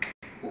can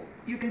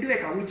do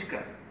like a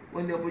witchcraft.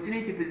 When the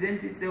opportunity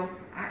presents itself,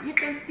 you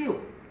can steal.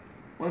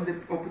 When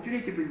the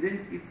opportunity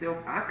presents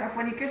itself,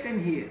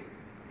 fornication here.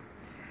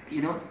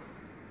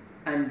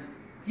 And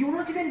you will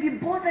not even be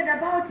bothered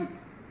about it.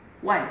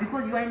 Why?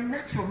 Because you are a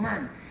natural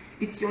man.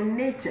 It's your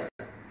nature.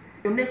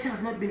 Your nature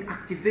has not been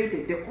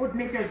activated. The old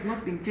nature has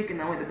not been taken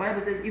away. The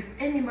Bible says, if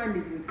any man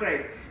is in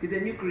Christ, is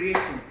a new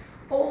creation.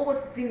 All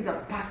things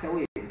have passed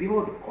away.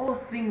 Behold, all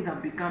things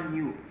have become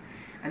new.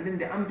 And then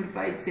the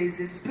Amplified says,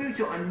 the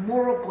spiritual and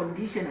moral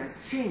condition has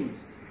changed.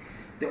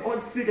 The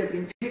old spirit has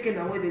been taken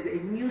away. There's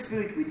a new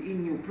spirit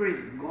within you. Praise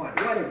God.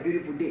 What a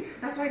beautiful day.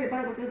 That's why the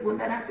Bible says when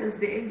that happens,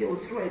 the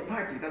angels throw a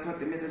party. That's what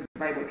the Message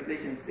Bible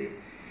translation says.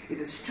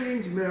 It's a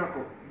strange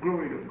miracle.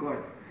 Glory to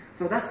God.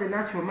 So that's the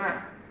natural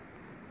man.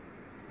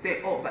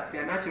 Say, but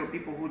there are natural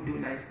people who do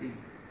nice things.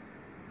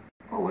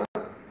 Well,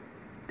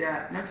 there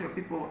are natural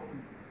people,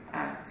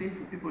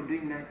 sinful people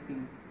doing nice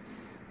things.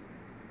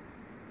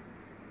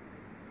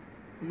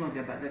 No,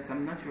 but there's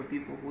some natural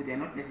people who they're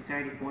not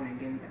necessarily born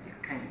again, but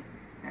they're kind.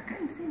 They're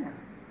kind sinners.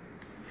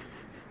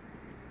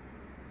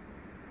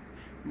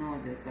 No,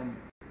 there's some,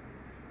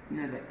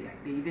 that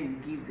they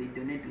even give, they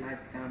donate large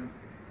sums.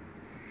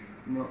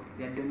 No,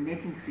 they are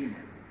donating sinners.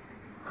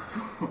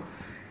 So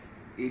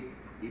it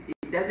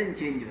doesn't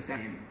change your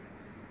name.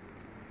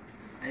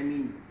 I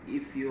mean,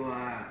 if you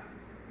are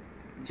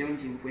John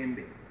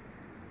Chimwembe,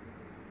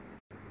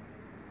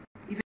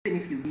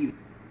 even if you give,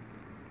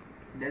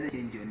 it doesn't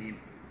change your name.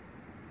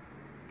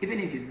 Even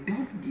if you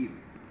don't give,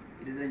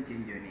 it doesn't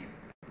change your name.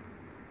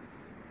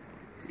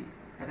 See,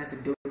 that's a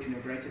doctrine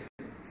of righteousness.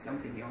 It's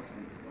something else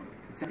on its own.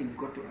 It's something you've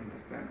got to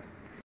understand.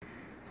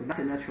 So that's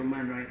a natural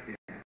man right there.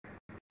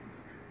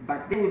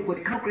 But then we've got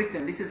the carnal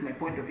Christian. This is my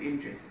point of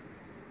interest.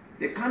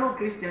 The carnal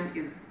Christian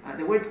is,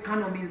 the word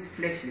carnal means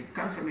fleshly. It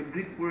comes from a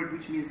Greek word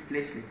which means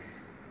fleshly.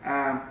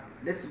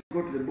 Let's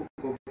go to the book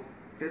of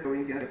 1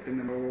 Corinthians chapter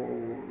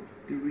number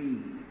 3.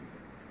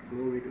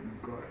 Glory to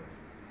God.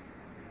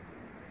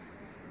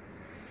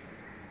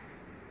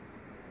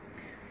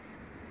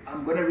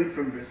 I'm going to read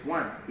from verse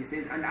 1. It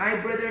says, "And I,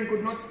 brethren,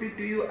 could not speak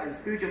to you as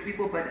spiritual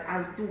people, but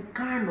as to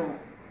carnal,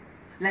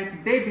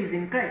 like babies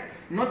in Christ."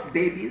 Not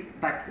babies,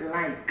 but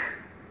like.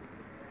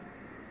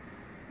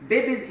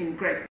 Babies in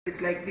Christ.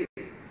 It's like this.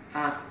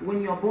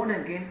 When you're born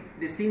again,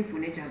 the sinful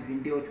nature has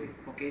been dealt with.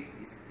 Okay?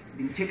 It's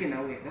been taken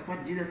away. That's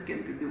what Jesus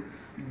came to do.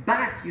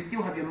 But you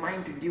still have your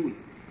mind to deal with.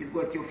 You've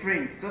got your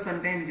friends. So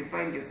sometimes you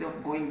find yourself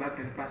going back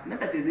to the past. Not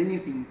that there's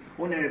anything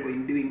honorable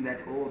in doing that.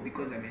 Oh,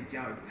 because I'm a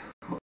child.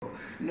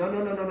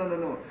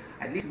 No.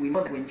 At least we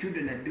know that when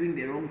children are doing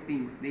the wrong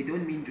things, they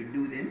don't mean to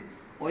do them.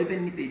 Or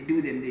even if they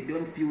do them, they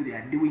don't feel they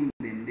are doing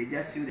them. They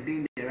just feel they're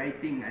doing the right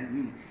thing. I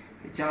mean,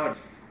 a child,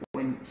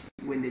 when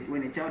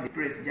a child is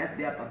pressed just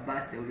there up a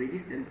bus, they'll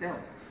release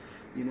themselves.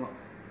 You know.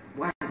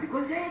 Why?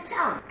 Because they're a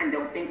child. And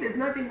they'll think there's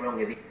nothing wrong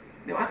with it.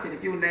 They'll actually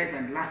feel nice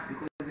and laugh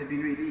because they've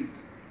been relieved.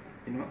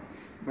 You know.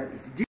 But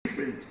it's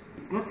different.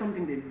 It's not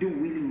something they do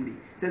willingly.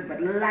 It says, but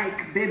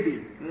like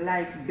babies.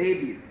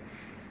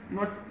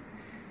 Not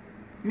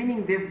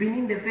meaning they've been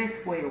in the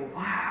faith for a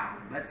while,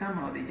 but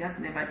somehow they just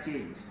never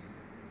change.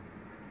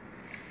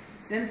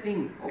 Same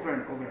thing over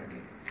and over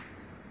again.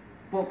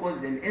 Paul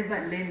calls them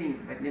ever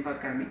learning but never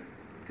coming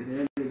to the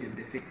knowledge of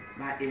the faith.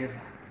 But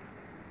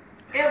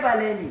ever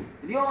learning.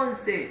 Leon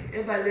say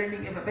ever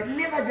learning, ever, but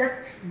never just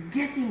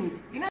getting it.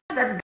 You know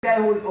that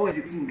guy who's always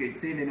in grade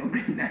 7 or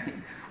grade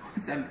 9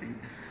 or something.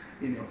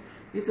 You know,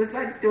 it's a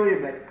sad story,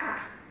 but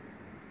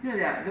you know,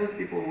 there are those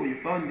people who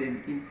you found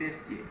them in first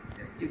year,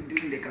 they're still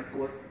doing the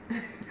course.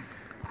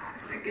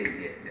 Second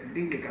year, they're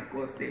doing the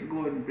course, they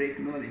go and break,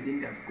 no, they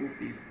didn't have school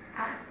fees.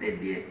 Third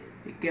year,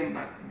 they came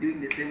back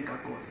doing the same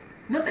course.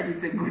 Not that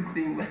it's a good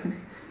thing, but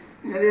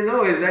you know, there's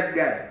always that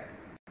guy.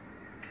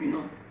 You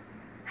know,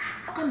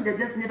 how come they're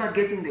just never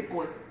getting the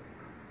course?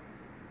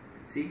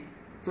 See?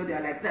 So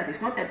they're like that.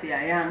 It's not that they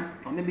are young,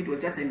 or maybe it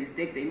was just a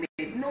mistake they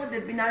made. No,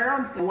 they've been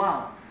around for a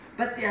while,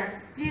 but they are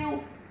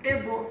still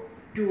able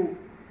to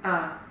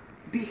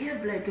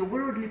behave like a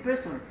worldly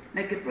person,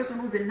 like a person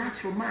who's a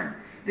natural man.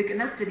 They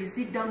can actually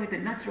sit down with a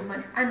natural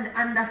man and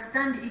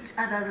understand each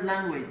other's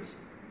language.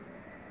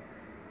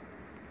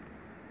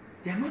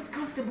 They are not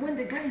comfortable when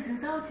the guy is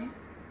insulting.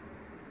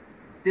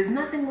 There's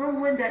nothing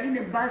wrong when they're in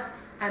a bus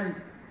and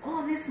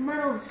all this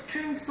manner of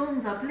strange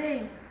songs are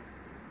playing.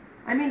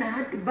 I mean, I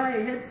had to buy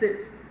a headset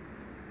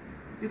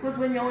because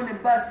when you're on a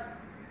bus,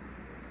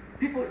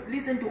 people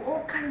listen to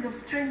all kinds of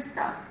strange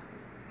stuff.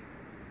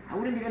 I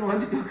wouldn't even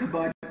want to talk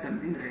about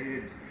something that I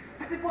heard.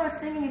 But people are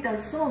singing it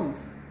as songs.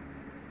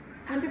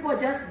 And people are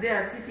just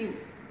there sitting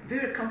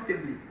very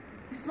comfortably.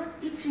 It's not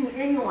itching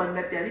anyone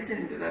that they're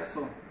listening to that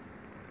song.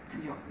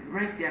 And you're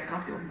right there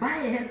comfortable. Buy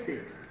a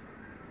headset.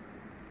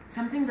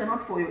 Some things are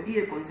not for your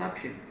ear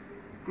consumption.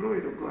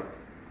 Glory to God.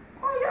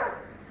 Oh yeah.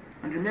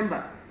 And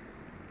remember,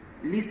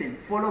 listen,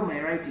 follow my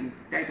writings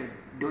titled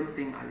Don't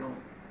Sing Alone.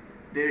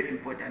 Very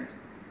important.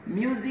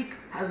 Music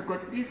has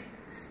got this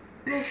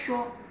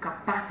special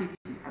capacity.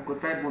 I've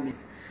got 5 more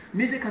minutes.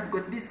 Music has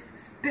got this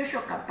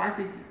special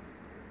capacity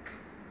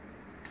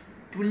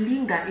to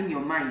linger in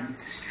your mind.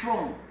 It's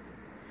strong.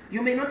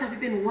 You may not have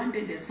even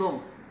wanted the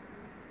song.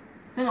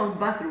 Now in the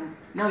bathroom,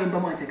 now in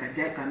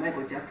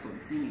Michael Jackson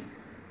singing.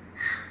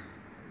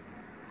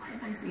 Why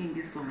am I singing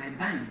this song? I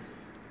bind.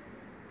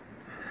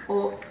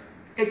 Or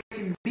a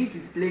beat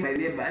is played by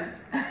neighbors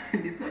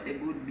and it's not a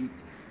good beat.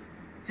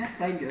 Just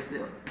find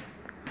yourself.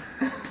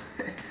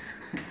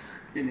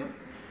 You know,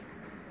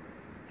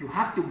 you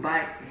have to buy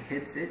a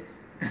headset.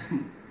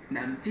 And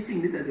I'm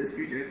teaching this as a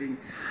spiritual thing.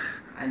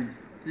 And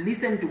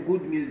listen to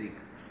good music.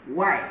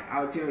 Why?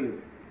 I'll tell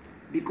you.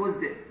 Because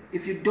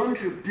if you don't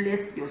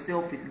replace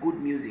yourself with good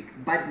music,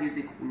 bad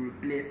music will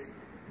replace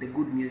the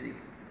good music.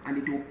 And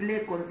it will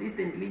play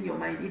consistently in your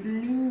mind. It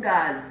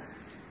lingers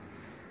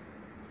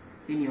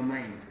in your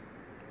mind.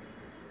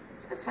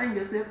 Just find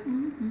yourself.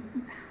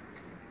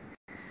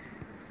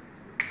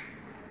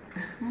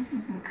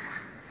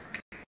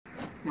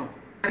 No.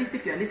 At least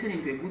if you are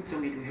listening to a good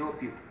song, it will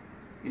help you.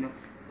 You know.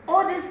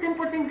 All these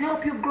simple things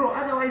help you grow.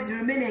 Otherwise, you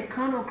remain a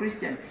carnal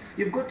Christian.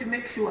 You've got to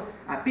make sure.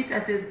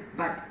 Peter says,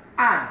 but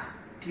add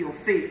to your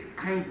faith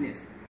kindness,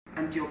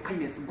 and to your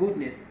kindness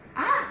goodness.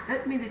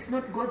 That means it's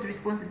not God's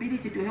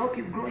responsibility to help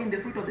you grow in the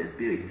fruit of the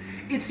Spirit.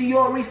 It's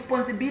your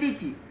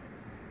responsibility.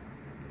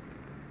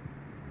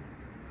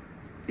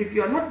 If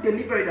you are not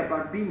deliberate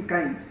about being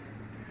kind,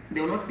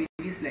 there will not be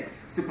this like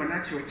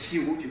supernatural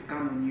chill which will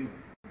come on you.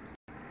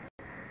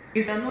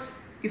 If in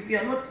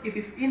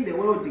the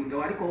world if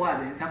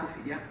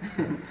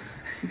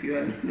you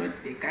are not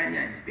a kind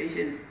and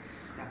patient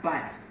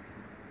apart,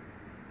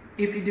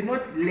 if you do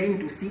not learn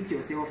to sit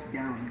yourself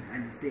down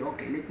and say,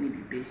 okay, let me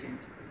be patient,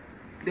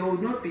 there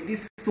will not be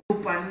this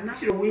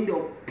supernatural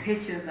window of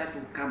patience that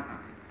will come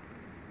up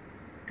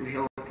to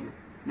help you.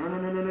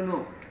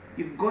 No.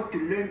 You've got to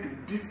learn to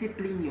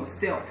discipline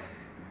yourself.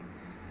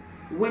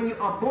 When you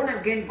are born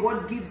again,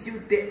 God gives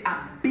you the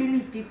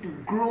ability to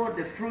grow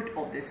the fruit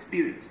of the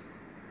Spirit.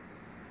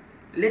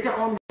 Later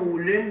on, we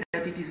will learn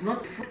that it is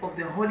not the fruit of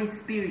the Holy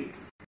Spirit.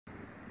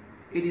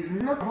 It is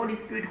not the Holy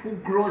Spirit who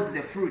grows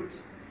the fruit.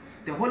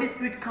 The Holy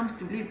Spirit comes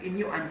to live in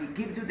you and He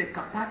gives you the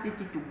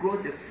capacity to grow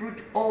the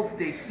fruit of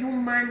the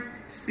human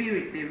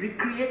spirit. The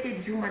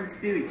recreated human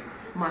spirit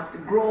must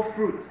grow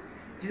fruit.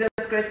 Jesus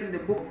Christ in the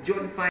book of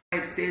John 5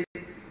 says,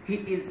 He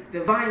is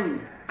the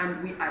vine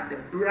and we are the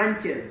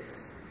branches.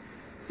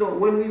 So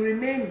when we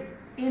remain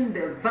in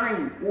the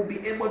vine, we'll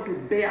be able to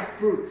bear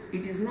fruit.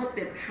 It is not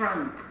the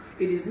trunk.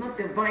 It is not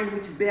the vine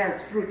which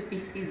bears fruit.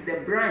 It is the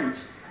branch.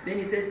 Then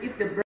He says, if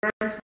the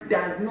branch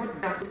does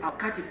not bear fruit, I'll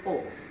cut it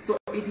off. So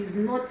it is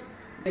not,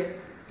 it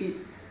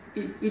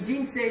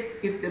didn't say,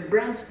 if the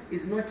branch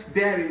is not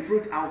bearing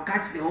fruit, I'll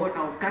cut the whole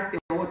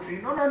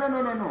tree.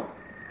 No.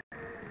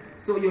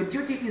 So your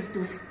duty is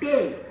to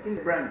stay in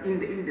the branch,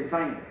 in the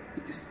vine,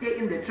 to stay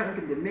in the trunk,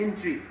 in the main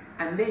tree.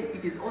 And then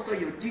it is also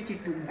your duty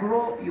to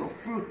grow your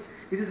fruit.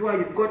 This is why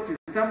you've got to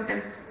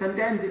sometimes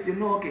if you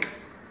know, okay,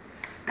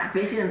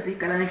 patience, you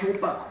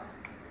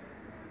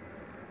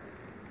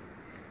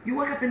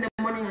wake up in the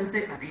morning and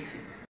say,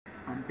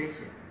 I'm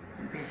patient.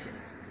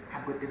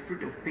 I've got the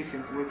fruit of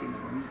patience working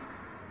in me.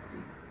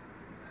 See?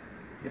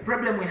 The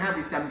problem we have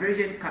is some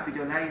version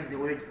capitalize the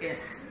word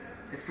S,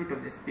 the fruit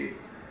of the Spirit.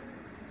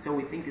 So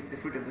we think it's the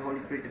fruit of the Holy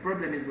Spirit. The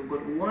problem is we've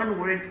got one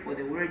word for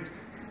the word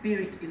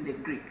Spirit in the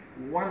Greek.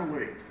 One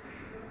word.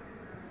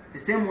 The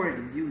same word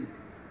is used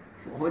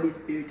for Holy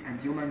Spirit and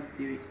human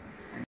spirit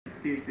and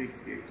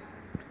spirit.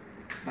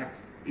 But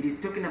it is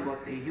talking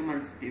about the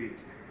human spirit.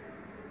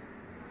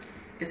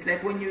 It's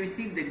like when you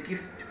receive the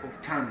gift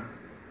of tongues.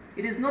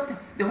 It is not,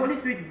 the Holy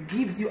Spirit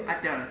gives you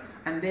utterance,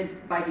 and then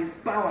by His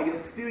power, your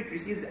spirit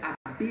receives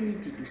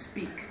ability to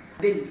speak.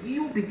 Then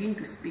you begin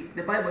to speak.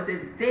 The Bible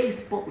says they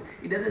spoke.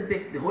 It doesn't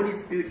say the Holy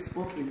Spirit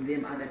spoke in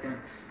them other times.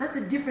 That's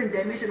a different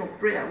dimension of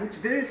prayer, which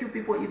very few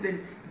people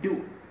even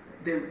do.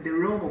 The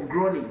realm of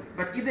groanings.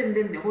 But even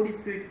then, the Holy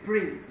Spirit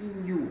prays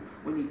in you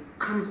when it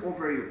comes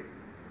over you.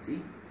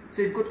 See?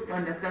 So you've got to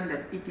understand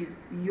that it is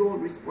your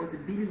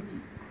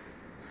responsibility.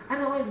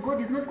 Otherwise, God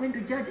is not going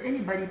to judge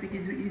anybody if it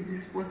is His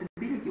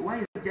responsibility. Why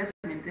is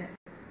judgment there?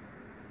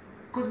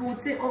 Because we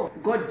would say, oh,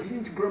 God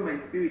didn't grow my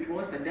spirit.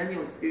 Whilst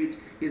Daniel's spirit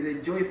is a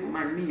joyful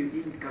man. Me, you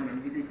didn't come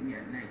and visit me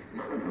at night.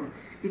 No.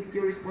 It's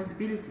your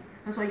responsibility.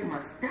 That's why you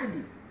must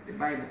study the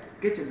Bible.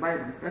 Get your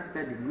Bible and start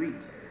studying. Read.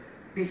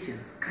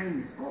 Patience,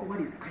 kindness. Oh, what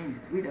is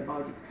kindness? Read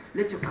about it.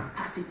 Let your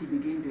capacity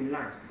begin to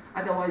enlarge.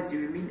 Otherwise,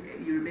 you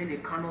remain a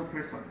carnal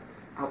person.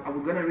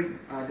 I'm going to read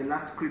the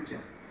last scripture.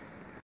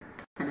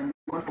 And I'm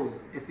going to pause.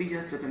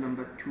 Ephesians chapter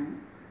number 2.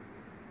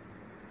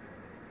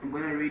 I'm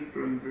going to read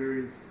from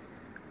verse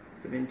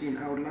 17.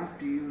 I would love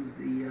to use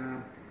the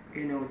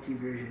NLT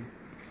version.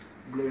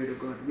 Glory to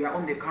God. We are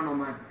on the carnal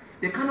man.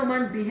 The carnal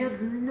man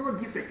behaves no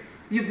different.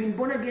 You've been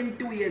born again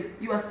 2 years.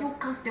 You are still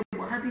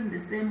comfortable having the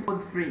same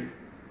old friends.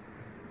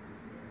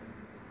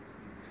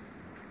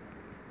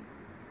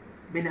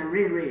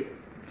 Benarere.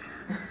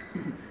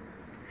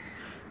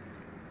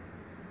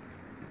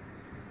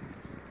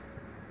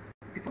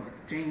 People have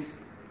strange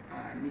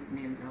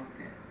nicknames out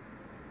there.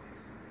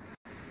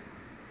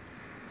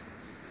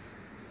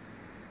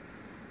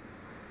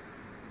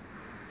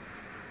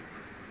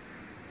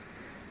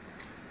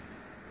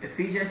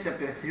 Ephesians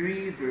chapter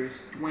 3 verse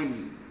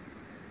 20.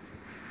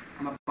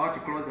 I'm about to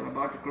close.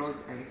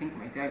 I think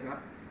my time is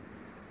up.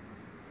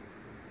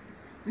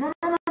 No,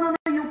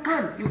 you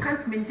can't. You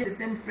can't maintain the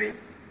same phrase.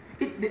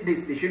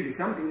 There should be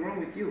something wrong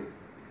with you.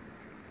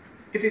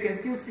 If you can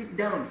still sit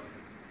down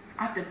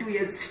after 2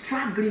 years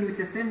struggling with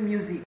the same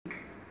music,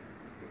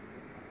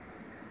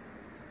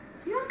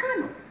 you are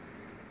carnal.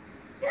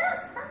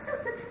 Yes, that's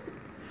just the truth.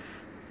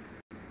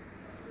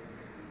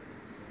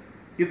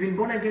 You've been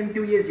born again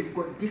 2 years, you've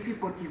got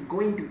difficulties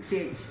going to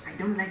church. I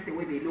don't like the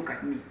way they look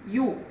at me.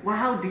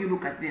 How do you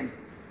look at them?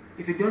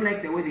 If you don't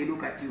like the way they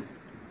look at you,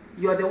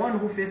 you are the one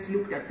who first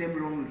looked at them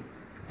wrongly.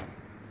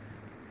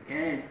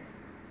 And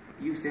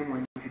you,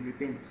 someone, should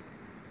repent.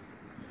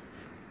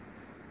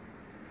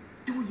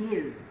 2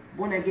 years,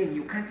 born again,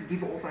 you can't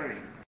give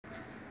offering.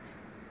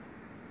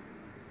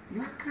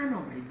 You are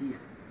carnal, my dear.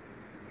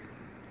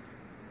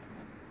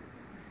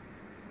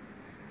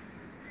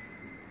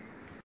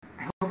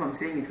 I hope I'm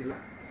saying it a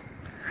lot.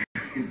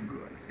 It's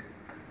good.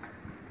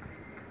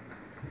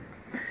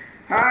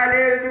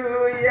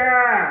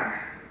 Hallelujah!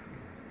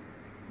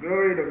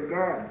 Glory to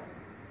God.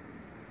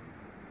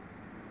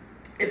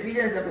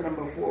 Ephesians chapter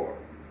number 4.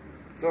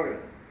 Sorry.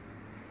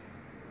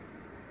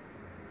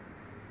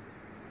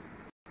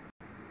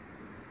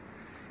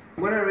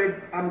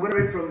 I'm gonna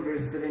read from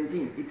verse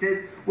 17. It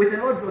says, with the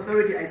Lord's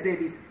authority I say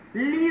this,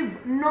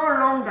 live no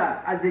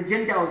longer as the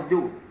Gentiles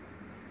do.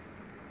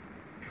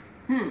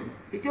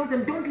 It tells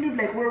them, don't live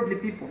like worldly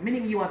people,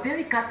 meaning you are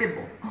very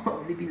capable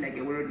of living like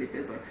a worldly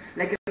person,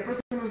 like a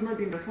person who's not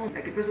been transformed,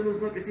 like a person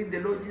who's not received the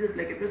Lord Jesus,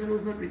 like a person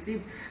who's not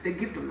received the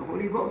gift of the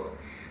Holy Ghost.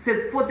 It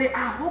says, for they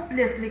are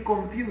hopelessly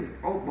confused.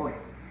 Oh boy.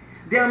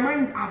 Their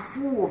minds are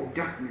full of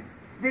darkness.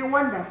 They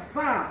wander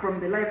far from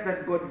the life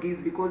that God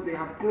gives because they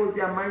have closed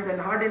their minds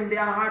and hardened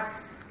their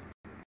hearts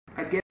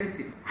against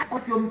Him.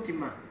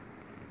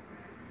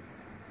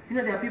 You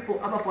know, there are people,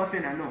 Abba for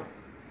I know.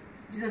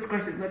 Jesus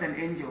Christ is not an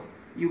angel.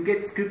 You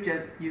get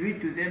scriptures, you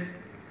read to them,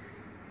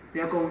 they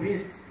are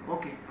convinced,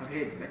 okay, I've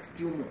heard, but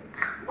still more.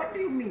 What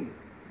do you mean?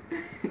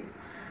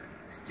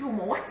 Still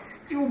more? What's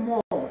still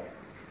more?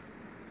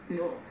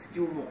 No,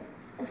 still more.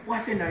 Of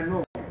what I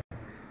know.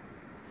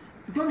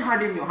 Don't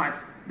harden your heart.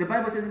 The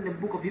Bible says in the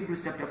book of Hebrews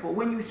chapter 4,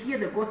 when you hear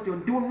the gospel,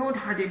 do not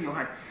harden your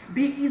heart.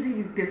 Be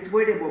easily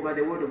persuadable by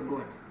the word of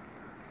God.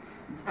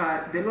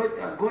 The Lord,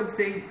 God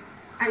said,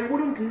 I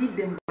wouldn't lead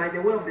them by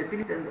the way of the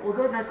Philistines,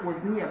 although that was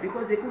near,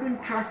 because they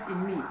couldn't trust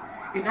in me.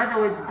 In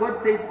other words,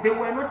 God says they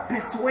were not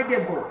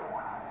persuadable.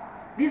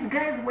 These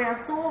guys were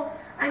so,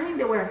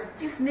 they were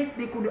stiff-necked,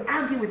 they could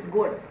argue with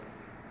God.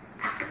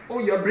 Oh,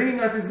 you're bringing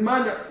us His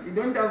manna. You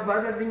don't have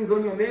other things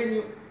on your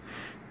menu.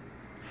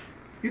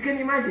 You can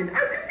imagine,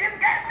 as if these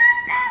guys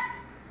were deaf.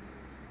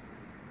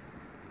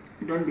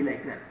 Don't be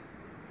like that.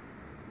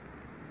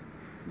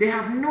 They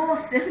have no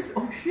sense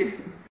of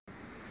shame.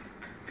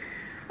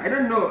 I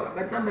don't know,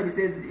 but somebody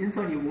said,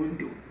 Inson you won't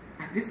do.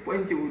 At this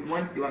point you would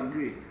want to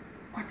agree.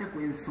 What a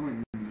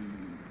coincidence.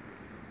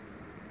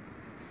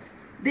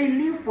 They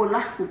live for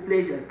lustful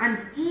pleasures and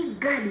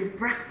eagerly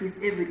practice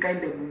every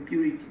kind of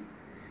impurity.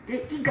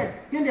 They eager.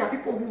 There are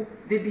people who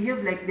they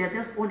behave like they are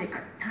just on a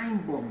time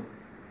bomb.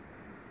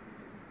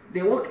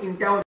 They walk in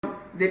town,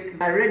 the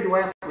red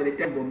wire for the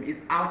time bomb is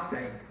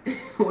outside,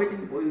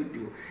 waiting for you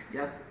to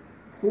just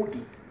hook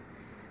it.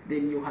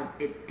 Then you have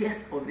a test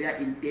of their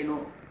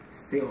internal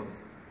selves.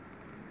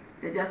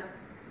 They just,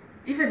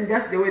 even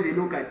just the way they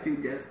look at you,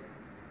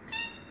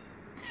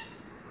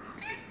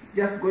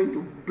 just going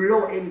to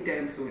blow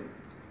anytime soon.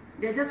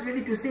 They're just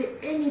ready to say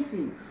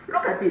anything.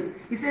 Look at this.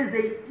 It says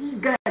they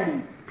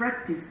eagerly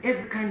practice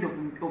every kind of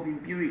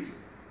impurity.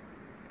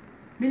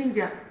 Meaning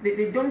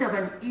they don't have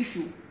an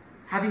issue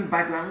having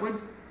bad language.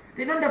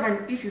 They don't have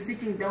an issue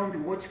sitting down to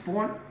watch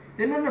porn.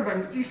 They don't have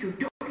an issue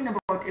talking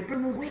about a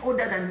person who's way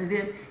older than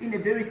them in a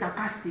very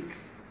sarcastic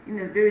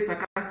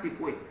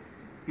way.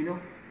 You know,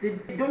 they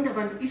don't have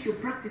an issue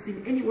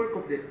practicing any work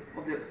of the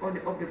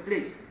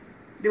flesh.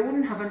 They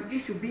wouldn't have an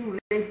issue being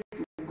led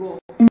to go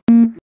to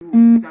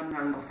some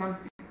land or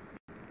something.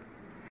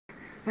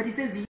 But he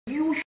says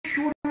you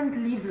shouldn't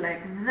live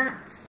like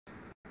that.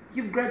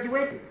 You've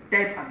graduated.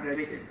 Type I've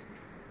graduated.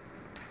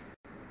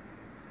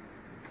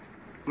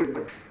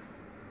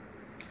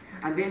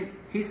 And then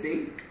he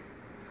says,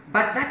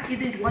 but that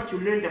isn't what you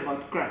learned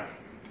about Christ.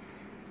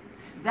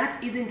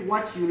 That isn't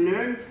what you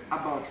learned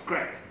about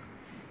Christ.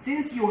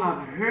 Since you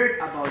have heard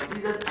about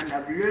Jesus and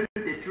have learned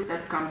the truth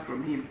that comes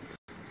from Him,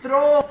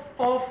 throw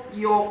off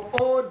your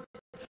old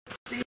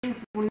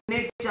sinful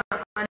nature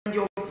and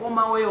your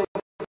former way of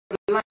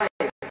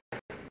life.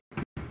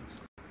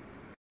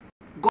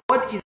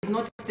 God is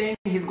not saying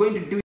He's going to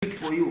do it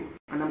for you.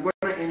 And I'm going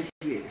to end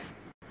here.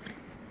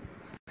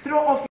 Throw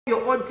off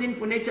your old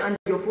sinful nature and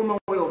your former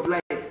way of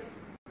life,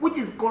 which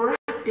is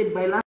corrupted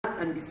by lust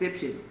and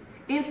deception.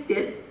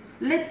 Instead,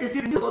 let the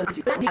Spirit lead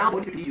you.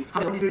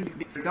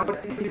 For example,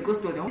 the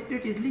gospel, the Holy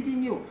Spirit is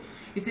leading you.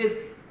 He says,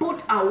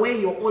 put away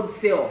your old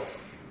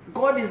self.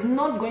 God is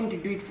not going to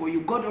do it for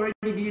you. God already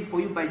did it for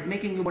you by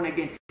making you born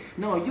again.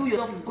 Now, you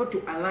yourself have got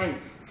to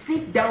align.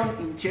 Sit down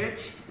in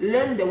church,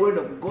 learn the word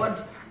of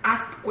God,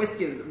 ask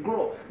questions,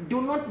 grow.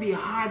 Do not be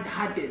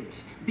hard-hearted.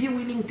 Be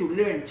willing to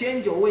learn.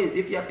 Change your ways.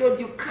 If you are told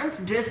you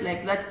can't dress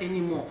like that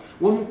anymore,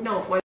 why are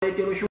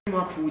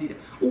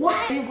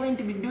you going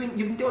to be doing?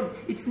 You've been told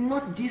it's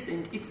not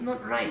decent, it's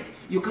not right.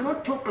 You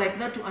cannot talk like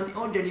that to an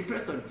elderly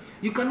person.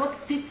 You cannot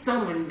sit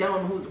someone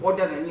down who's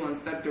older than you and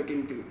start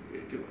talking to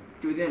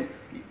them.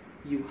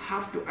 You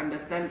have to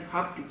understand, you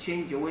have to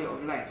change your way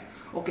of life.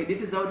 Okay,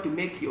 this is how to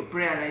make your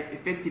prayer life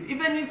effective.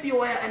 Even if you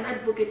are an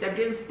advocate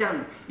against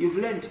tongues, you've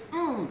learned,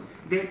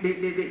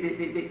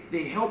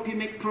 they help you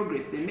make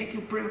progress. They make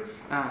you pray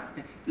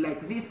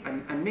like this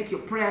and make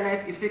your prayer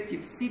life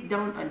effective. Sit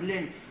down and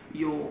learn.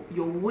 Your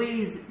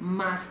ways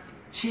must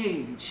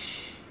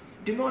change.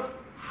 Do not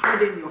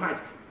harden your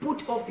heart.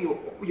 Put off your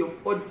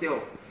old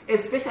self.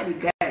 Especially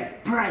guys,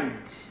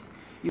 pride.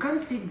 You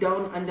can't sit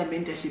down under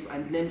mentorship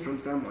and learn from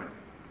someone.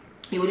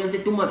 You wouldn't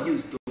say too much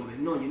views to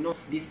no, you know,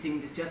 these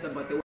things is just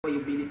about the way you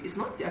believe. It's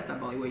not just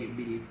about the way you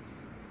believe.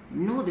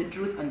 Know the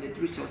truth and the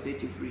truth shall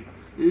set you free.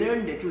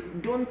 Learn the truth.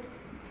 Don't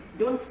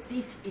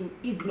sit in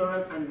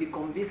ignorance and be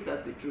convinced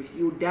that's the truth.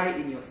 You die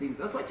in your sins.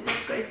 That's what Jesus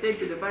Christ said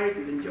to the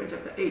Pharisees in John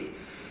chapter 8.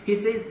 He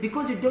says,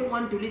 because you don't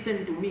want to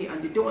listen to me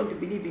and you don't want to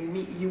believe in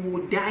me, you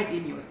will die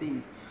in your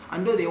sins.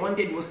 And all they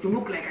wanted was to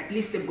look like at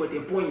least they've got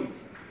a point.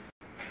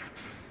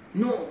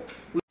 No,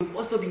 we've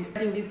also been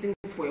studying these things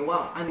for a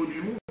while, and we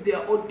remove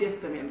their Old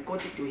Testament and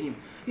quote it to him.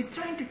 He's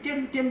trying to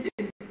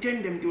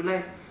turn them to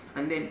life,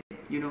 and then,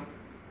 no,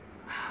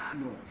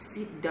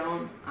 sit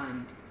down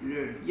and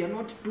learn. You're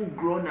not too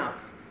grown up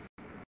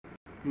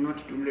not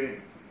to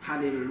learn.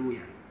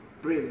 Hallelujah.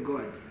 Praise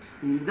God.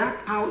 And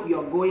that's how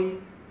you're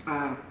going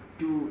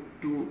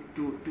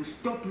to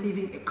stop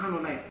living a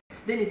carnal life.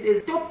 Then he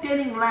says, stop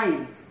telling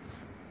lies.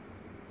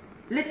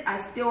 Let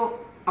us tell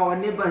our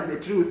neighbors the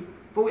truth,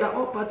 for we are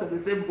all parts of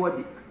the same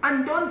body.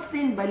 And don't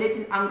sin by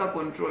letting anger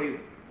control you.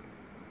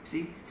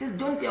 See? It says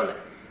don't tell lies.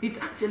 It's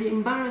actually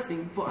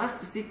embarrassing for us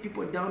to sit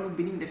people down who've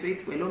been in the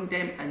faith for a long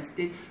time and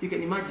stay. You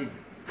can imagine.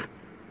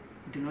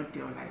 Do not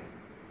tell lies.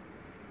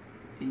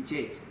 In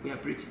church, we are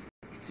preaching.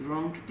 It's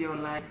wrong to tell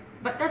lies.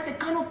 But that's a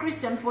carnal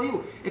Christian for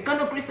you. A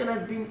carnal Christian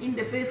has been in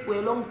the faith for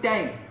a long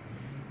time,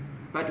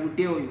 but will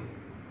tell you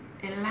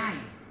a lie.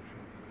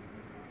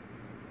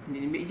 And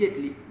then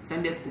immediately,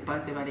 Sunday school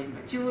pants over there.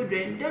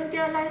 Children, don't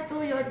tell lies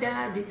to your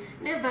daddy.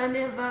 Never,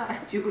 never.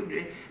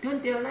 Children,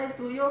 don't tell lies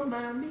to your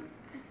mommy.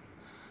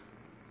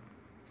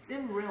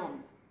 Same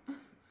realms.